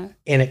 Yeah.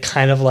 And it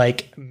kind of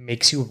like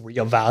makes you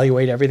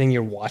reevaluate everything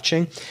you're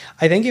watching.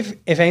 I think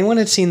if anyone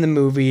had seen the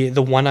movie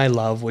The One I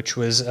Love, which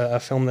was a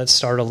film that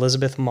starred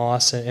Elizabeth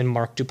Moss and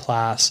Mark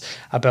Duplass,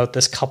 about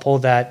this couple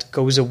that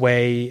goes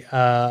away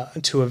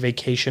to a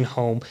vacation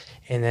home,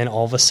 and then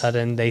all of a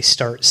sudden they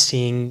start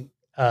seeing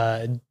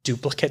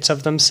duplicates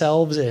of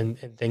themselves and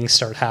things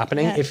start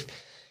happening. Yeah.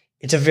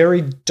 It's a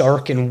very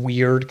dark and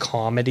weird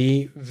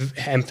comedy,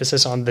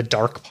 emphasis on the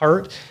dark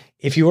part.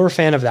 If you were a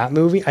fan of that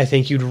movie, I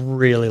think you'd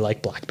really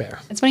like Black Bear.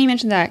 It's funny you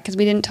mentioned that because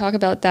we didn't talk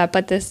about that,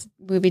 but this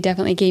movie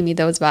definitely gave me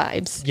those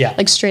vibes. Yeah.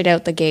 Like straight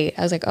out the gate.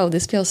 I was like, oh,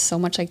 this feels so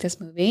much like this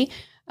movie.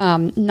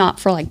 Not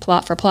for like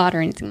plot or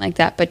anything like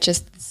that, but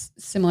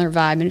just similar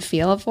vibe and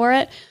feel for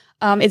it.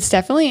 It's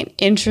definitely an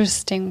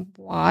interesting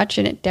watch,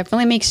 and it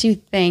definitely makes you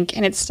think,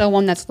 and it's still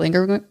one that's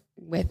lingering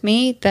with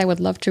me that I would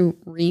love to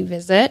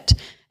revisit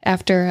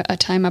after a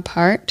time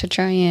apart to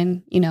try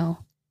and,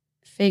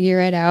 figure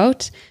it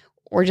out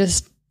or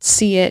just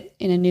see it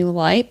in a new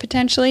light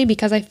potentially,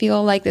 because I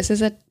feel like this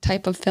is a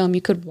type of film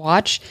you could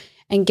watch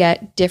and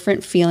get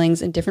different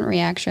feelings and different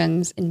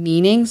reactions and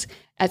meanings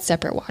at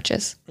separate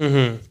watches.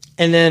 Mm-hmm.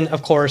 And then,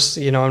 of course,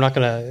 I'm not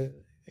going to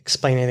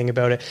explain anything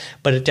about it,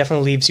 but it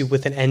definitely leaves you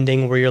with an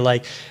ending where you're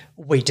like,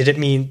 wait, did it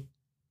mean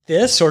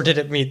this, or did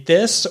it mean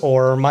this,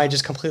 or am I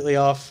just completely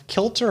off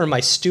kilter? Am I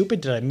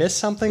stupid? Did I miss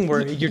something?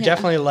 Where you're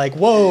definitely like,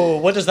 whoa,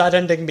 what does that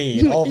ending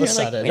mean? All of a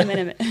sudden, like, wait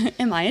a minute,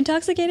 am I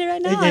intoxicated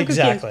right now?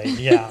 Exactly,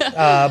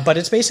 yeah. But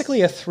it's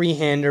basically a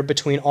three-hander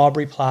between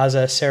Aubrey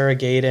Plaza, Sarah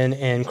Gadon,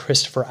 and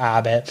Christopher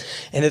Abbott,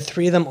 and the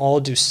three of them all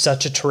do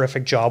such a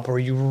terrific job where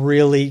you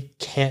really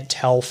can't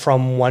tell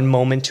from one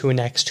moment to the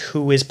next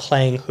who is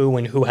playing who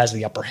and who has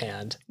the upper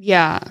hand.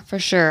 Yeah, for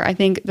sure. I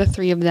think the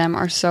three of them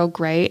are so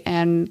great,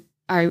 and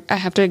I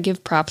have to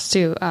give props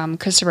to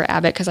Christopher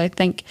Abbott, because I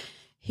think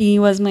he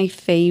was my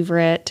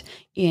favorite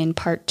in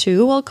part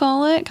two, we'll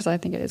call it, because I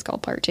think it is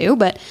called part two.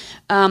 But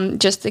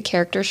just the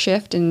character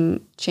shift and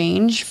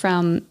change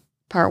from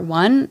part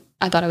one,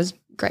 I thought it was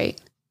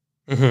great.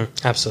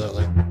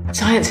 Absolutely.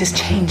 Science is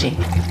changing.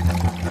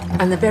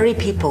 And the very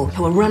people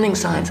who are running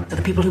science are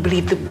the people who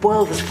believe the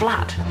world is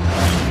flat.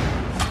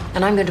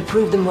 And I'm going to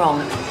prove them wrong.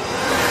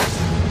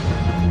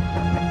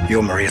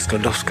 You're Maria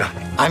Sklodowska.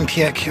 I'm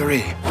Pierre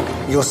Curie.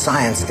 Your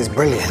science is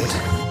brilliant.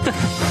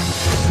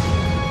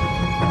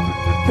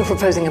 You're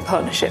proposing a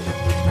partnership.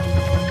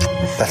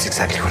 That's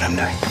exactly what I'm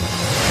doing.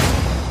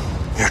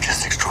 You're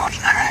just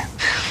extraordinary.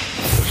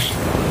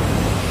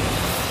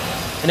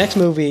 The next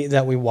movie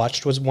that we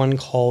watched was one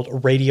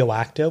called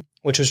Radioactive,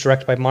 which was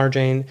directed by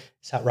Marjane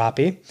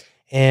Satrapi.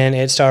 And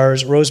it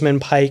stars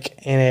Rosamund Pike,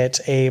 and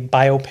it's a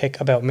biopic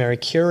about Marie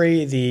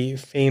Curie, the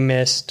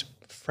famous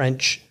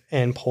French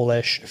and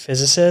Polish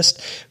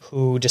physicist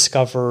who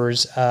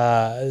discovers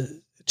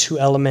two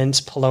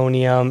elements,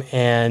 polonium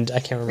and I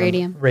can't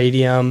remember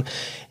radium.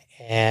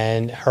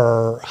 And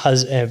her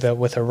husband,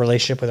 with her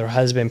relationship with her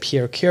husband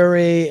Pierre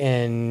Curie,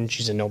 and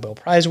she's a Nobel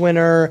Prize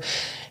winner.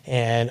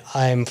 And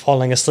I'm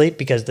falling asleep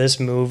because this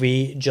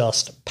movie,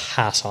 just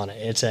pass on it.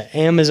 It's an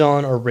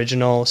Amazon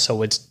original,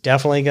 so it's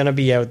definitely going to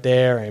be out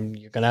there, and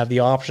you're going to have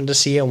the option to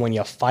see it when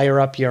you fire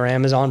up your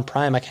Amazon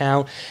Prime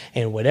account.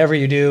 And whatever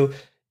you do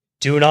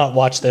not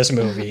watch this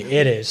movie.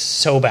 It is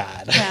so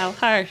bad. Wow,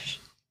 harsh.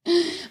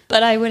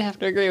 But I would have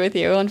to agree with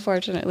you,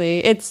 unfortunately.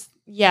 It's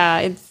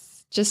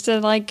just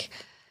a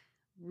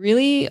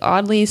really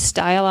oddly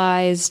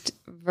stylized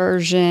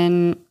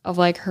version of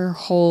her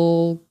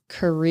whole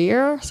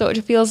career. So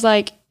it feels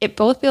like it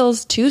both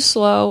feels too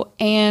slow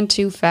and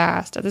too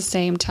fast at the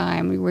same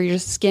time, where you're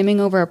just skimming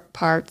over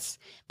parts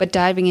but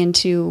diving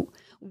into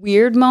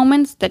weird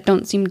moments that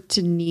don't seem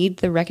to need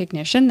the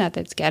recognition that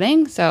it's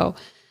getting. So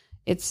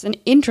it's an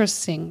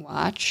interesting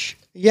watch.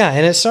 Yeah,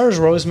 and it stars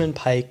Rosamund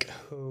Pike,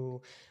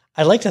 who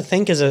I like to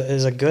think is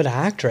a good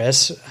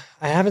actress.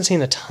 I haven't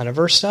seen a ton of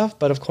her stuff,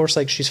 but of course,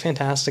 she's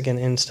fantastic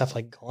in stuff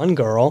like Gone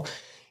Girl,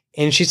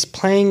 and she's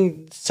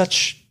playing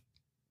such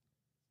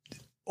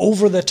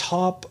over the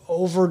top,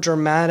 over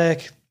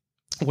dramatic,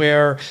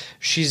 where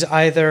she's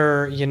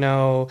either,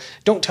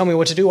 don't tell me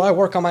what to do. I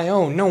work on my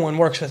own. No one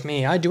works with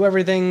me. I do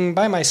everything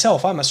by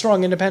myself. I'm a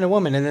strong, independent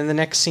woman. And then the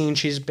next scene,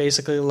 she's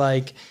basically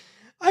like,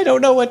 I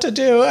don't know what to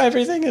do.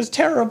 Everything is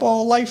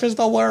terrible. Life is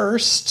the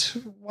worst.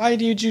 Why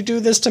did you do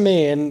this to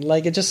me? And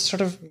it just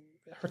sort of,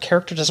 her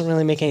character doesn't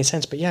really make any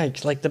sense. But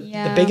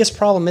the biggest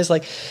problem is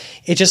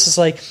it just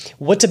is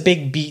what's a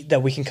big beat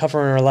that we can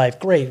cover in our life?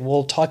 Great.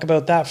 We'll talk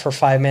about that for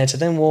 5 minutes,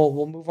 and then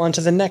we'll move on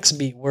to the next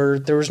beat where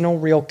there was no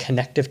real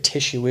connective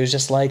tissue. It was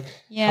just how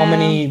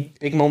many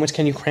big moments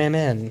can you cram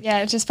in?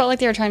 Yeah, it just felt like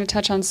they were trying to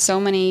touch on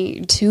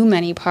too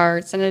many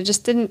parts, and it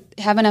just didn't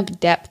have enough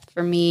depth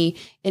for me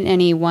in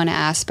any one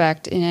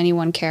aspect, in any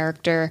one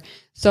character.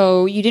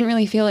 So you didn't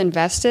really feel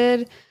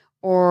invested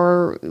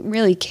or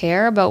really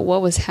care about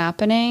what was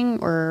happening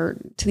or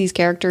to these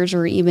characters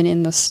or even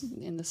in the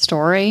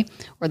story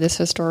or this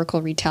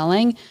historical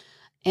retelling.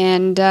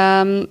 And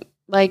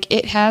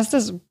it has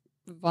this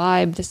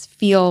vibe, this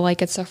feel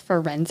like it's a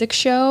forensic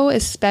show,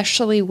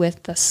 especially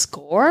with the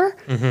score,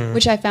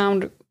 which I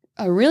found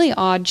a really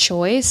odd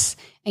choice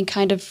and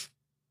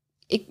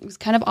it was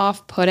kind of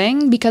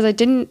off-putting because it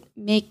didn't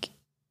make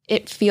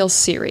it feel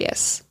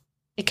serious.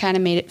 It kind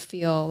of made it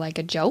feel like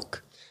a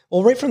joke.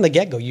 Well, right from the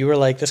get-go, you were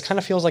like, this kind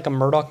of feels like a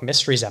Murdoch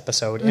Mysteries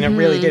episode. And it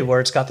really did, where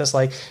it's got this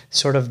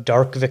sort of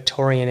dark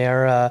Victorian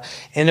era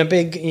and a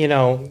big,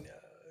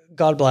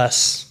 God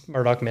bless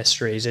Murdoch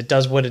Mysteries. It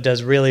does what it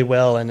does really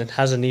well, and it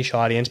has a niche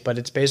audience, but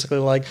it's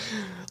basically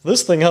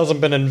this thing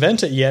hasn't been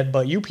invented yet,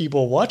 but you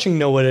people watching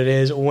know what it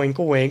is. Wink,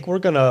 wink. We're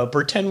going to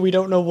pretend we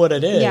don't know what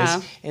it is.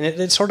 Yeah. And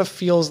it sort of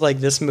feels like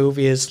this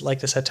movie is like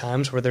this at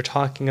times, where they're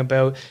talking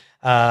about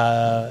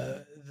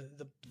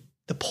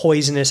the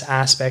poisonous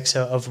aspects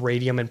of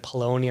radium and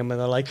polonium, and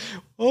they're like,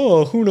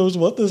 oh, who knows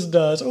what this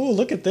does? Oh,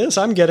 look at this.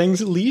 I'm getting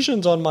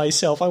lesions on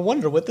myself. I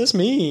wonder what this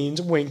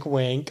means. Wink,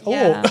 wink.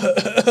 Yeah.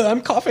 Oh, I'm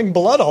coughing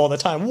blood all the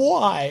time.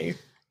 Why?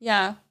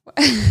 Yeah.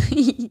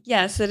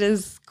 Yes, it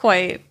is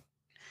quite...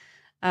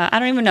 I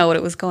don't even know what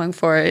it was going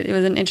for. It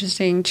was an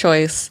interesting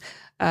choice,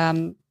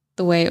 the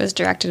way it was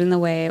directed and the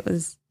way it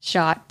was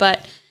shot.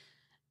 But...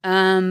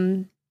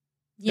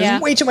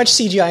 There's way too much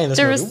CGI in this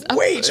movie.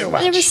 Way too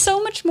much. There was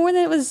so much more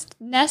than it was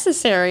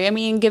necessary. I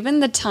mean, given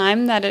the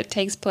time that it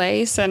takes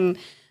place and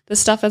the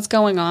stuff that's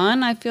going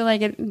on, I feel like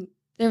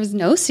there was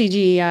no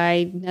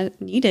CGI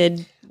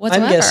needed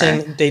whatsoever. I'm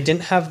guessing they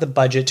didn't have the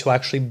budget to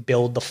actually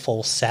build the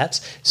full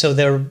sets, so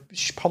they're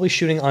probably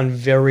shooting on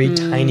very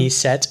tiny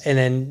sets and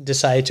then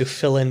decided to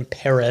fill in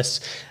Paris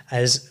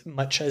as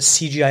much as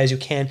CGI as you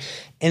can.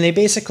 And they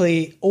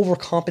basically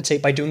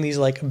overcompensate by doing these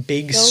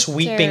big filters,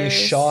 sweeping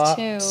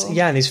shots. Too.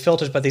 Yeah, and these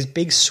filters, but these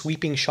big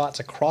sweeping shots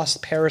across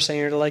Paris, and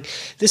you're like,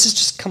 this is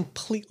just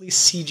completely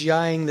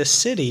CGIing the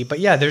city. But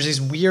yeah, there's these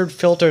weird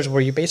filters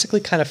where you basically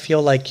kind of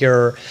feel like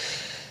you're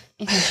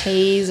in a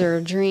haze or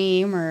a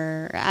dream,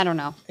 or I don't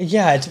know.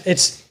 Yeah,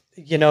 it's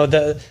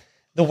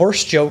the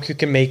worst joke you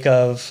can make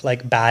of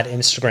bad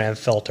Instagram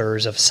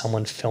filters of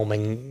someone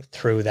filming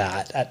through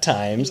that at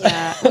times.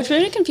 Yeah, which was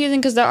really confusing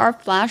because there are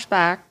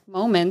flashback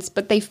moments,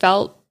 but they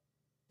felt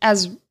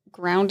as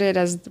grounded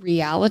as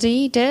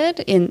reality did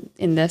in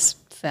this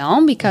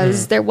film,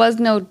 because there was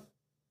no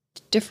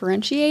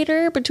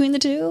differentiator between the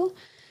two.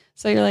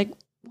 So you're like,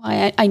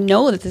 well, I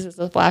know that this is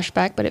a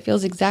flashback, but it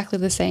feels exactly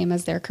the same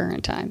as their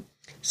current time.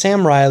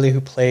 Sam Riley,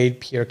 who played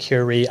Pierre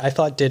Curie, I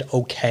thought did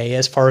okay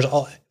as far as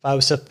if I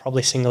was to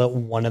probably single out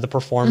one of the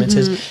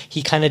performances.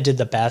 He kind of did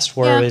the best,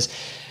 whereas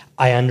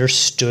I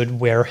understood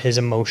where his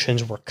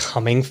emotions were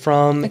coming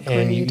from. Agreed.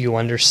 And you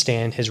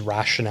understand his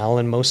rationale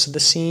in most of the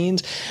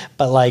scenes.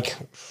 But like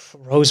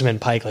Rosamund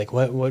Pike, like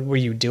what were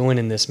you doing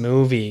in this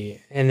movie?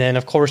 And then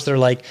of course they're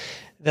like,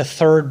 the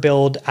third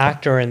build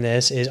actor in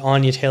this is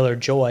Anya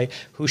Taylor-Joy,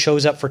 who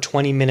shows up for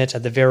 20 minutes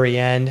at the very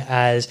end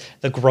as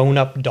the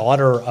grown-up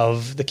daughter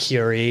of the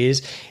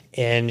Curies,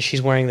 and she's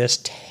wearing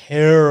this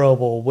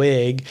terrible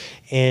wig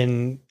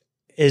and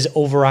is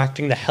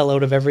overacting the hell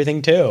out of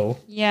everything too.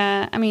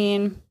 Yeah, I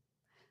mean,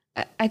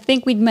 I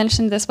think we'd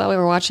mentioned this while we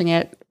were watching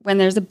it. When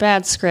there's a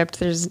bad script,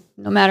 there's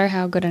no matter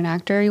how good an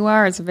actor you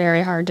are, it's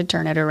very hard to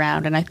turn it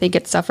around. And I think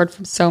it suffered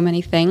from so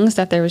many things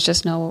that there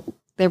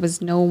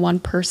was no one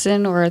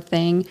person or a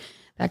thing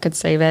that could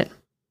save it.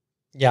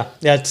 Yeah,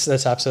 that's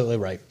absolutely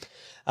right.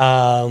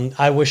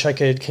 I wish I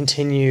could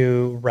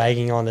continue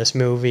ragging on this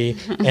movie,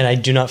 and I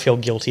do not feel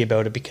guilty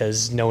about it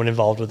because no one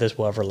involved with this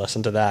will ever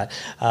listen to that.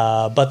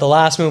 But the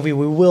last movie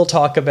we will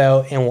talk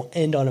about, and we'll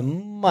end on a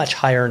much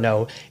higher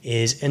note,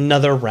 is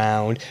Another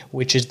Round,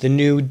 which is the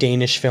new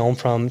Danish film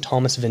from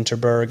Thomas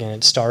Vinterberg, and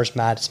it stars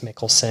Mads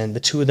Mikkelsen. The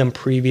two of them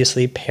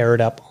previously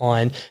paired up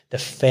on the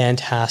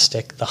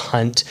fantastic The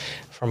Hunt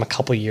from a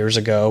couple years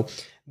ago.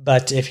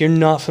 But if you're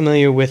not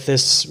familiar with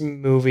this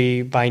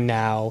movie by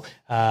now,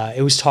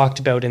 it was talked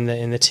about in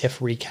the TIFF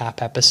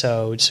recap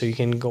episode, so you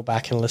can go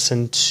back and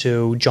listen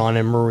to John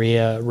and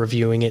Maria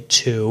reviewing it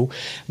too.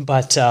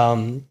 But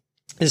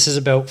this is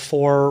about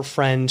four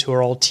friends who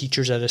are all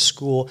teachers at a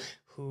school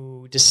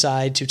who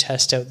decide to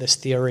test out this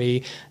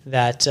theory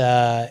that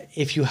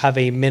if you have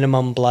a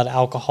minimum blood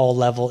alcohol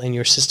level in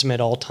your system at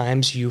all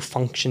times, you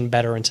function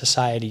better in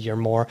society. You're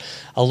more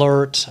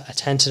alert,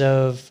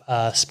 attentive,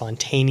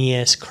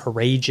 spontaneous,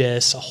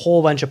 courageous, a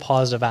whole bunch of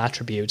positive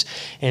attributes.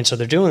 And so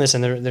they're doing this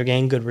and they're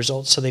getting good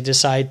results. So they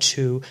decide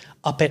to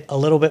up it a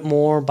little bit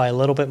more by a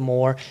little bit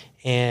more,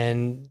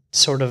 and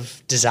sort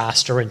of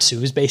disaster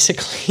ensues,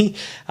 basically.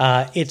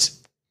 It's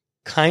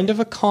kind of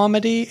a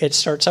comedy. It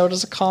starts out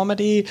as a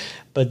comedy,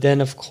 but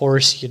then of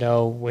course,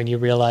 when you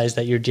realize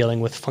that you're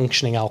dealing with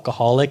functioning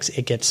alcoholics,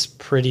 it gets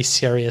pretty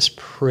serious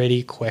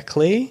pretty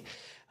quickly.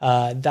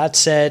 That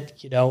said,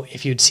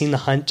 if you'd seen The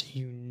Hunt,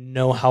 you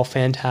know how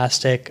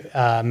fantastic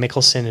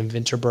Mikkelsen and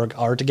Vinterberg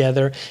are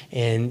together,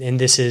 and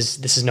this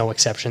is no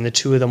exception. The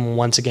two of them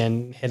once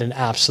again hit an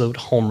absolute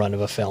home run of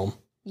a film.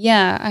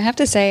 Yeah, I have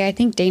to say, I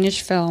think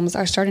Danish films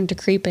are starting to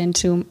creep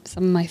into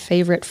some of my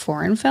favorite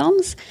foreign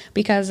films,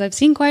 because I've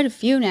seen quite a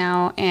few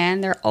now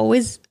and they're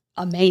always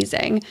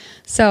amazing.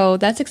 So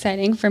that's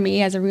exciting for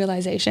me as a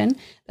realization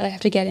that I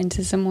have to get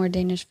into some more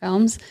Danish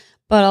films.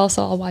 But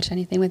also I'll watch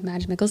anything with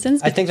Mads Mikkelsen.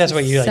 I think that's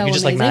what you like. So you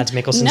just amazing. Like Mads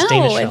Mikkelsen's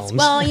Danish films.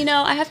 Well,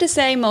 I have to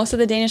say most of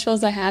the Danish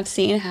films I have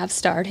seen have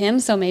starred him,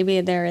 so maybe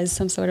there is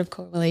some sort of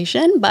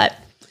correlation, but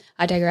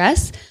I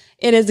digress.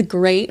 It is a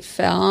great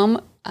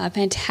film.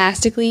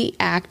 Fantastically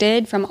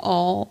acted from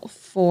all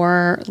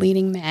four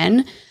leading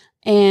men.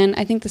 And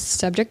I think the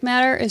subject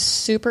matter is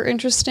super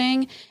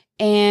interesting.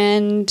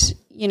 And,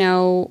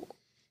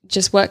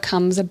 just what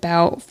comes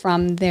about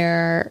from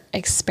their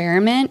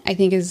experiment, I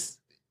think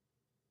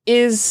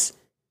is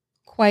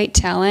quite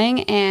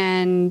telling.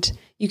 And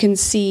you can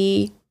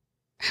see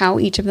how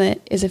each of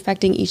it is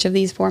affecting each of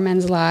these four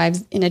men's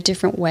lives in a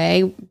different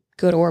way,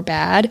 good or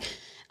bad.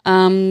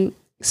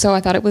 So I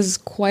thought it was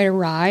quite a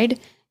ride.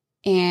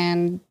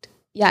 And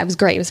yeah, it was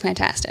great. It was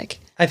fantastic.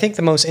 I think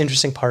the most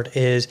interesting part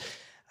is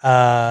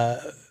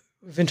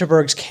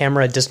Vinterberg's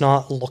camera does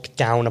not look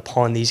down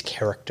upon these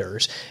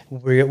characters.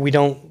 We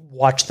don't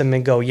watch them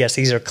and go, yes,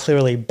 these are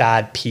clearly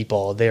bad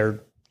people. They're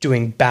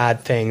doing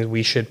bad things.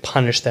 We should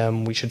punish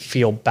them. We should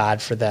feel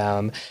bad for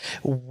them.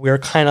 We're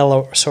kind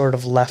of sort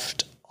of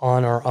left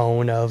on our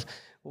own of,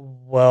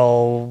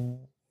 well,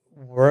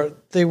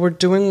 what they were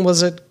doing,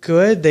 was it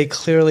good? They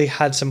clearly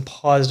had some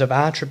positive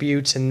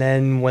attributes, and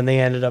then when they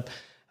ended up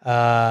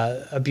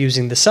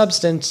abusing the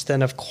substance,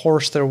 then of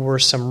course there were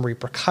some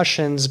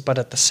repercussions, but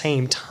at the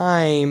same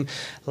time,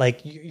 like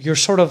you're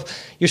sort of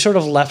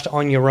left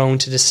on your own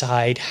to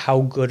decide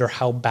how good or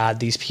how bad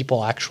these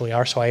people actually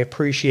are. So I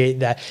appreciate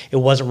that it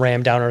wasn't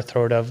rammed down our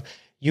throat of,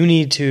 you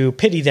need to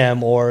pity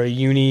them or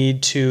you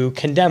need to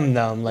condemn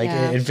them. Like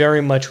it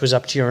very much was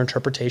up to your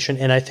interpretation.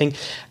 And I think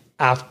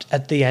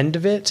at the end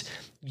of it,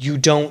 you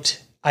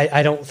don't.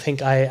 I don't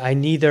think I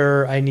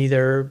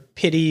neither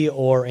pity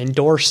or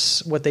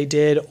endorse what they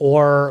did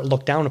or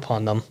look down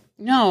upon them.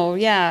 No,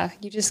 yeah,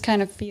 you just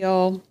kind of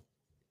feel,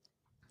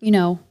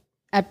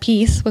 at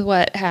peace with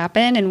what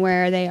happened and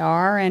where they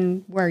are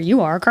and where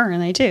you are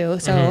currently too.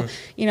 So,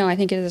 I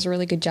think it is a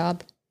really good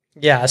job.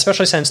 Yeah,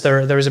 especially since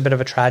there was a bit of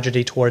a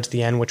tragedy towards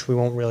the end, which we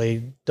won't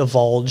really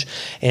divulge,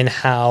 in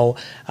how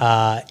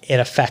it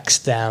affects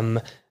them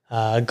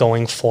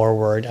going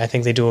forward. I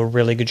think they do a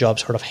really good job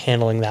sort of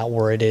handling that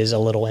where it is a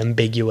little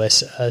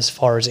ambiguous as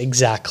far as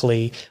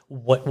exactly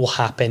what will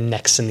happen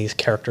next in these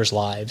characters'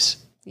 lives.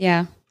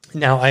 Yeah.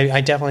 Now,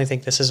 I definitely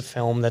think this is a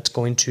film that's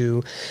going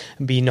to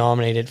be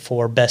nominated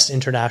for Best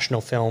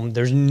International Film.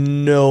 There's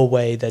no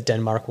way that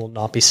Denmark will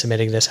not be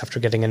submitting this after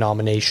getting a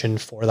nomination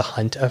for The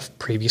Hunt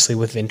previously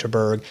with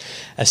Vinterberg,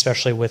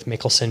 especially with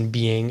Mikkelsen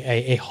being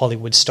a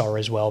Hollywood star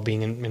as well,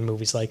 being in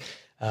movies like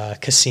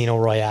Casino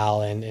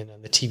Royale and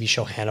the TV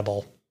show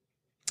Hannibal.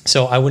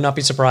 So I would not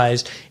be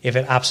surprised if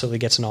it absolutely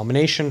gets a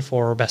nomination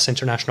for Best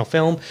International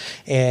Film.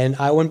 And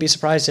I wouldn't be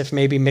surprised if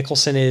maybe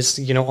Mikkelsen is,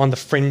 on the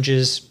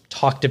fringes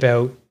talked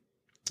about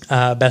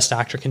Best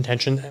Actor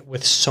contention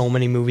with so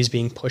many movies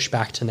being pushed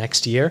back to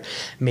next year.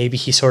 Maybe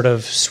he sort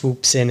of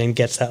swoops in and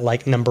gets that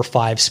like number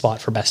 5 spot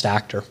for Best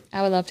Actor.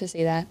 I would love to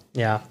see that.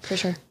 Yeah. For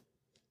sure.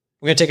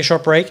 We're going to take a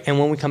short break, and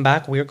when we come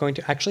back, we are going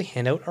to actually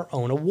hand out our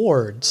own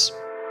awards.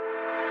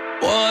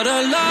 What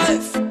a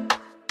life,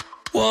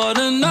 what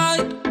a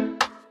night,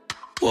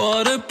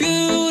 what a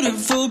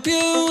beautiful,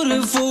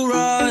 beautiful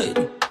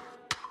ride.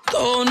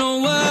 Don't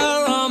know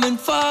where I'm in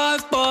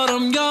 5, but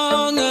I'm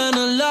young and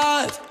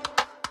alive.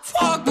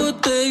 Fuck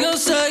what they are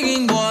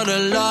saying, what a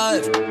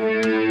life.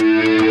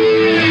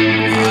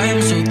 I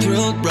am so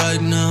thrilled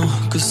right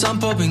now, 'cause I'm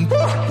popping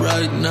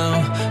right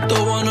now.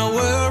 Don't wanna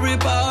worry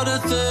about a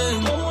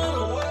thing.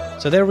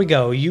 So there we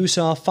go. You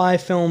saw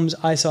 5 films.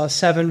 I saw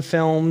 7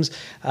 films.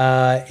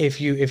 If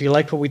you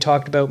liked what we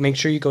talked about, make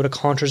sure you go to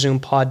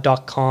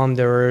ContraZoomPod.com.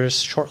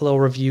 There's short little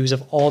reviews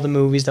of all the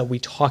movies that we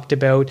talked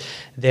about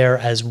there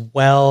as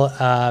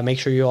well. Make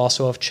sure you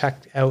also have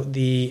checked out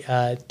the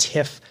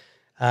TIFF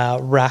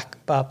Wrap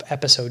Up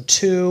Episode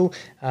 2.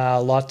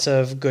 Lots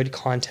of good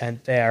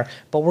content there.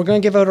 But we're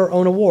going to give out our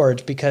own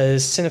awards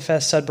because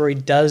Cinefest Sudbury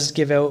does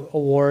give out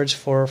awards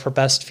for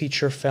Best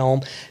Feature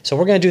Film. So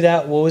we're going to do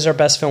that. What was our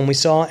best film we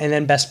saw? And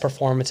then Best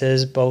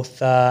Performances,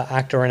 both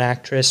actor and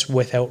actress,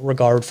 without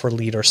regard for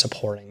lead or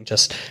supporting.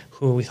 Just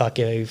who we thought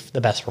gave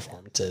the best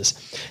performances.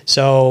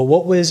 So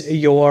what was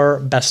your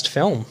best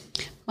film?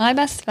 My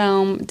best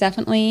film,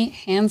 definitely,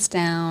 hands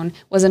down,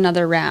 was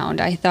Another Round.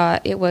 I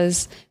thought it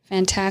was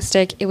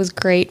fantastic. It was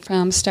great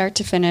from start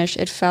to finish.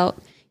 It felt,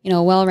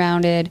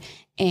 well-rounded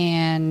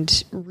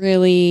and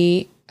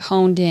really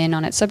honed in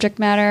on its subject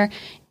matter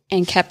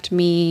and kept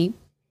me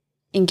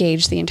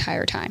engaged the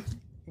entire time.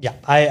 Yeah,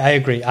 I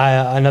agree.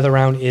 Another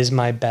Round is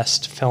my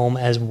best film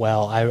as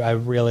well. I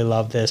really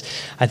love this.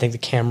 I think the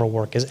camera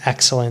work is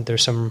excellent.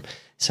 There's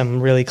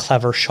some really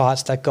clever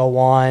shots that go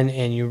on,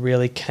 and you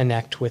really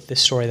connect with the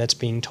story that's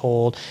being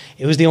told.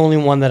 It was the only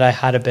one that I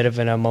had a bit of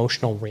an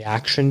emotional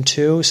reaction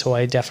to, so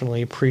I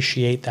definitely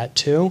appreciate that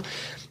too.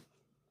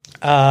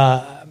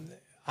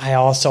 I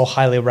also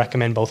highly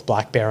recommend both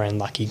Black Bear and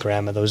Lucky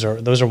Grandma. Those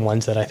are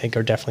ones that I think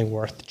are definitely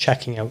worth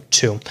checking out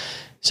too.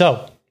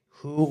 So,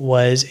 who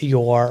was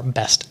your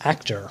best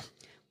actor?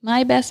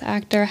 My best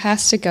actor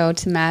has to go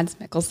to Mads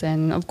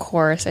Mikkelsen, of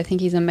course. I think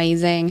he's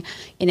amazing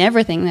in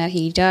everything that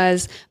he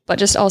does, but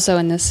just also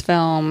in this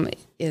film,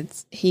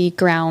 he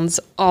grounds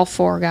all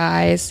 4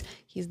 guys.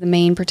 He's the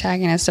main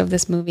protagonist of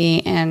this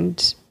movie,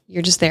 and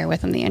you're just there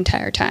with him the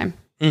entire time.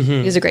 Mm-hmm.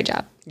 He does a great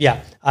job.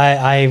 Yeah,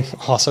 I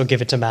also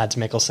give it to Mads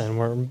Mikkelsen.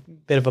 We're a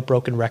bit of a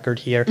broken record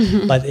here,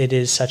 but it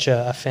is such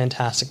a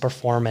fantastic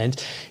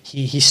performance.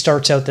 He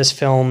starts out this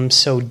film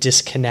so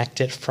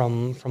disconnected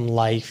from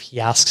life. He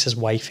asks his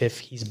wife if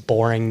he's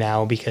boring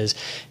now because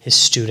his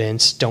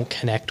students don't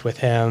connect with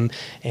him,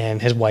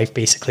 and his wife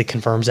basically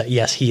confirms that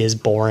yes, he is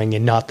boring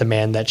and not the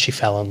man that she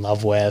fell in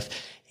love with.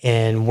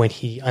 And when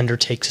he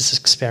undertakes this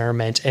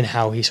experiment and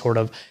how he sort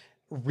of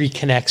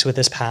reconnects with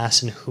his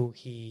past and who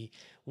he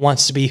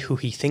wants to be, who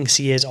he thinks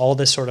he is, all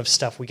this sort of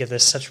stuff. We get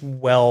this such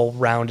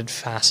well-rounded,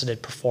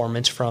 faceted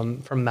performance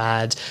from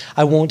Mads.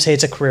 I won't say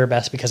it's a career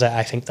best because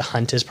I think The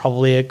Hunt is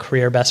probably a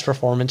career best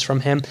performance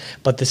from him,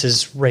 but this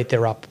is right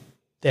there up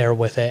there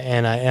with it,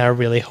 and I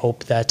really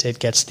hope that it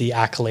gets the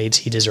accolades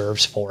he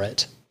deserves for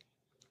it.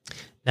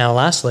 Now,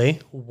 lastly,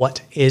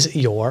 what is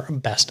your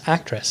best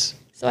actress?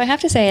 So I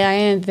have to say I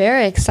am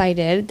very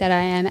excited that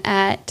I am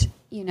at,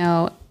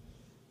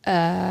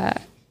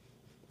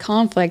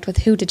 conflict with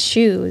who to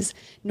choose.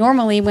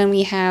 Normally when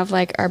we have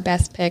like our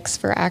best picks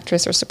for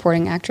actress or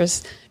supporting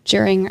actress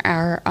during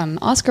our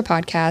Oscar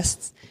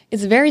podcasts,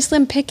 it's very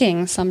slim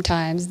picking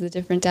sometimes, the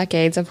different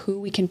decades of who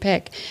we can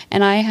pick.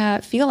 And I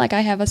feel like I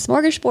have a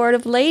smorgasbord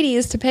of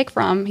ladies to pick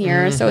from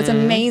here. Mm-hmm. So it's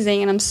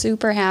amazing. And I'm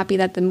super happy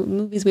that the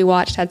movies we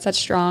watched had such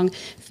strong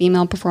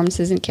female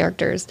performances and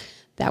characters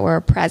that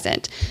were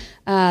present.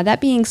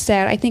 That being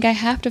said, I think I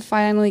have to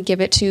finally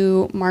give it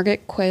to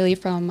Margaret Qualley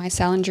from My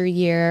Salinger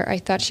Year. I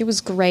thought she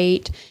was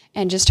great,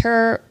 and just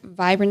her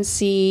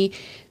vibrancy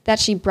that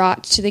she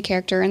brought to the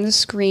character and the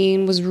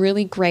screen was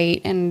really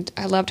great, and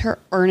I loved her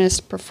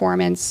earnest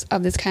performance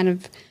of this kind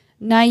of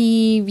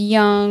naive,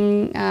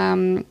 young,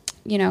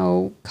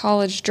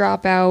 college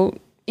dropout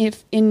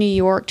in New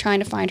York trying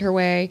to find her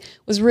way.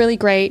 Was really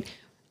great.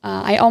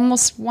 I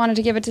almost wanted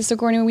to give it to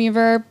Sigourney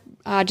Weaver,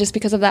 just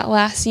because of that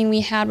last scene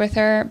we had with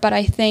her. But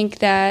I think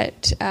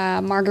that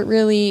Margaret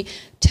really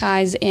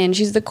ties in.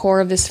 She's the core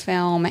of this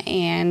film,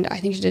 and I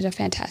think she did a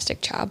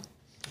fantastic job.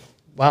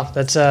 Wow,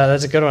 that's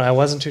a good one. I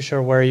wasn't too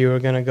sure where you were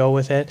going to go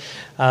with it,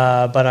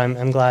 but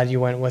I'm glad you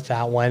went with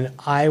that one.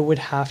 I would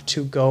have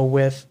to go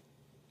with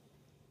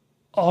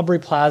Aubrey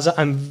Plaza.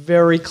 I'm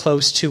very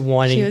close to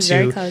wanting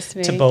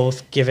to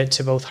both give it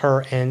to both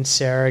her and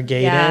Sarah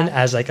Gadon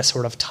as like a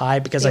sort of tie,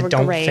 because I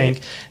don't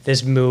think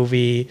this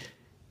movie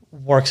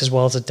works as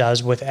well as it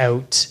does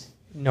without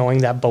knowing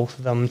that both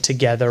of them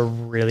together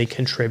really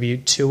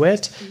contribute to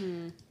it.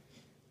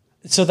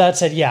 So that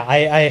said,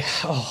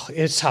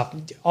 it's tough.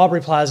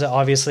 Aubrey Plaza,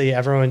 obviously,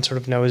 everyone sort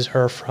of knows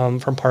her from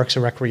Parks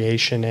and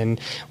Recreation and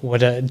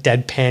what a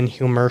deadpan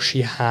humor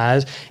she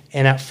has.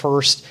 And at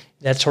first,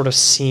 that sort of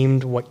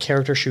seemed what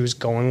character she was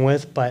going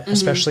with, but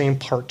especially in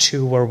part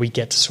 2, where we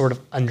get to sort of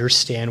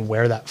understand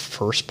where that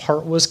first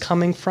part was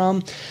coming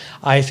from,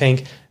 I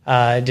think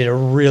did a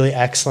really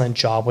excellent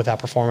job with that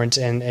performance,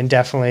 and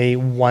definitely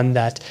one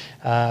that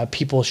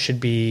people should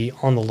be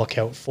on the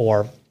lookout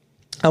for.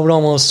 I would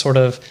almost sort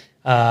of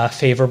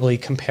favorably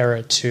compare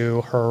it to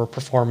her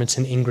performance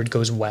in Ingrid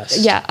Goes West.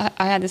 Yeah,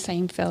 I had the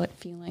same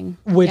feeling.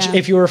 Which,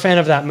 if you were a fan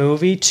of that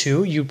movie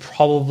too, you'd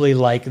probably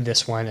like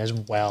this one as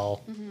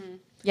well.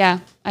 Yeah,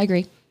 I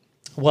agree.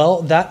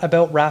 Well, that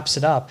about wraps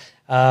it up.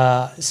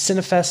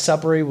 Cinefest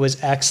Sudbury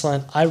was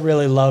excellent. I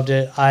really loved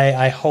it.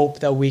 I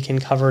hope that we can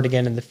cover it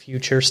again in the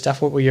future. Steph,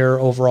 what were your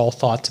overall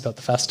thoughts about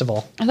the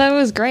festival? I thought it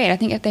was great. I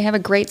think if they have a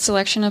great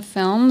selection of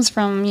films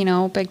from,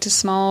 big to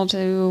small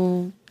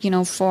to,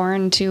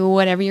 foreign to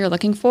whatever you're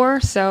looking for.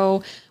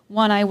 So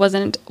one I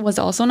was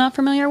also not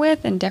familiar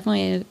with, and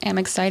definitely am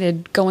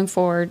excited going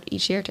forward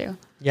each year too.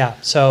 Yeah,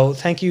 so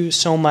thank you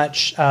so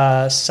much,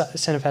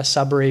 Cinefest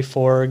Sudbury,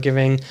 for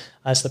giving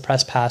us the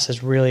press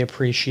passes. Really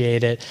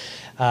appreciate it.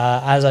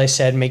 As I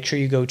said, make sure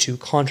you go to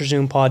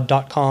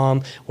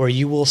ContraZoomPod.com, where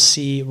you will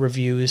see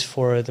reviews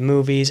for the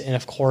movies and,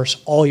 of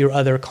course, all your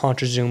other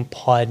ContraZoom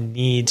Pod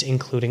needs,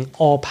 including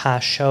all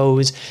past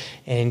shows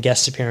and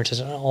guest appearances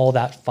and all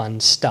that fun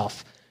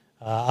stuff.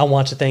 I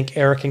want to thank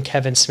Eric and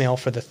Kevin Smale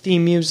for the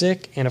theme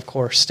music, and of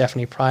course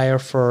Stephanie Pryor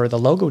for the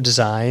logo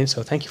design.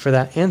 So thank you for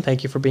that, and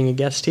thank you for being a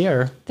guest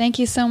here. Thank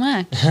you so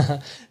much.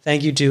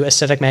 Thank you to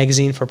Aesthetic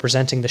Magazine for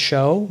presenting the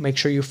show. Make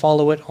sure you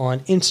follow it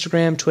on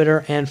Instagram,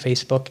 Twitter, and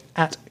Facebook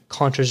at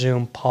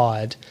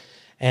ContraZoomPod.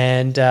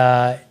 And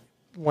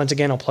once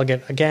again, I'll plug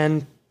it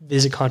again.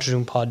 Visit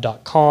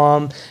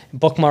ContraZoomPod.com,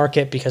 bookmark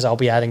it, because I'll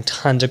be adding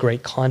tons of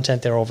great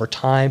content there over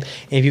time.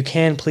 And if you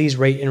can, please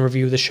rate and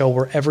review the show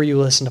wherever you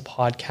listen to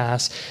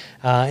podcasts.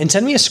 And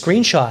send me a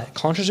screenshot,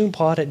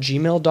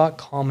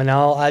 ContraZoomPod@gmail.com, and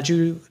I'll add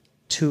you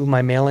to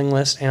my mailing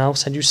list, and I'll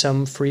send you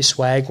some free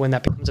swag when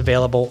that becomes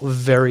available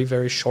very,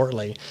 very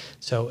shortly.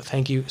 So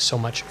thank you so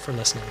much for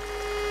listening.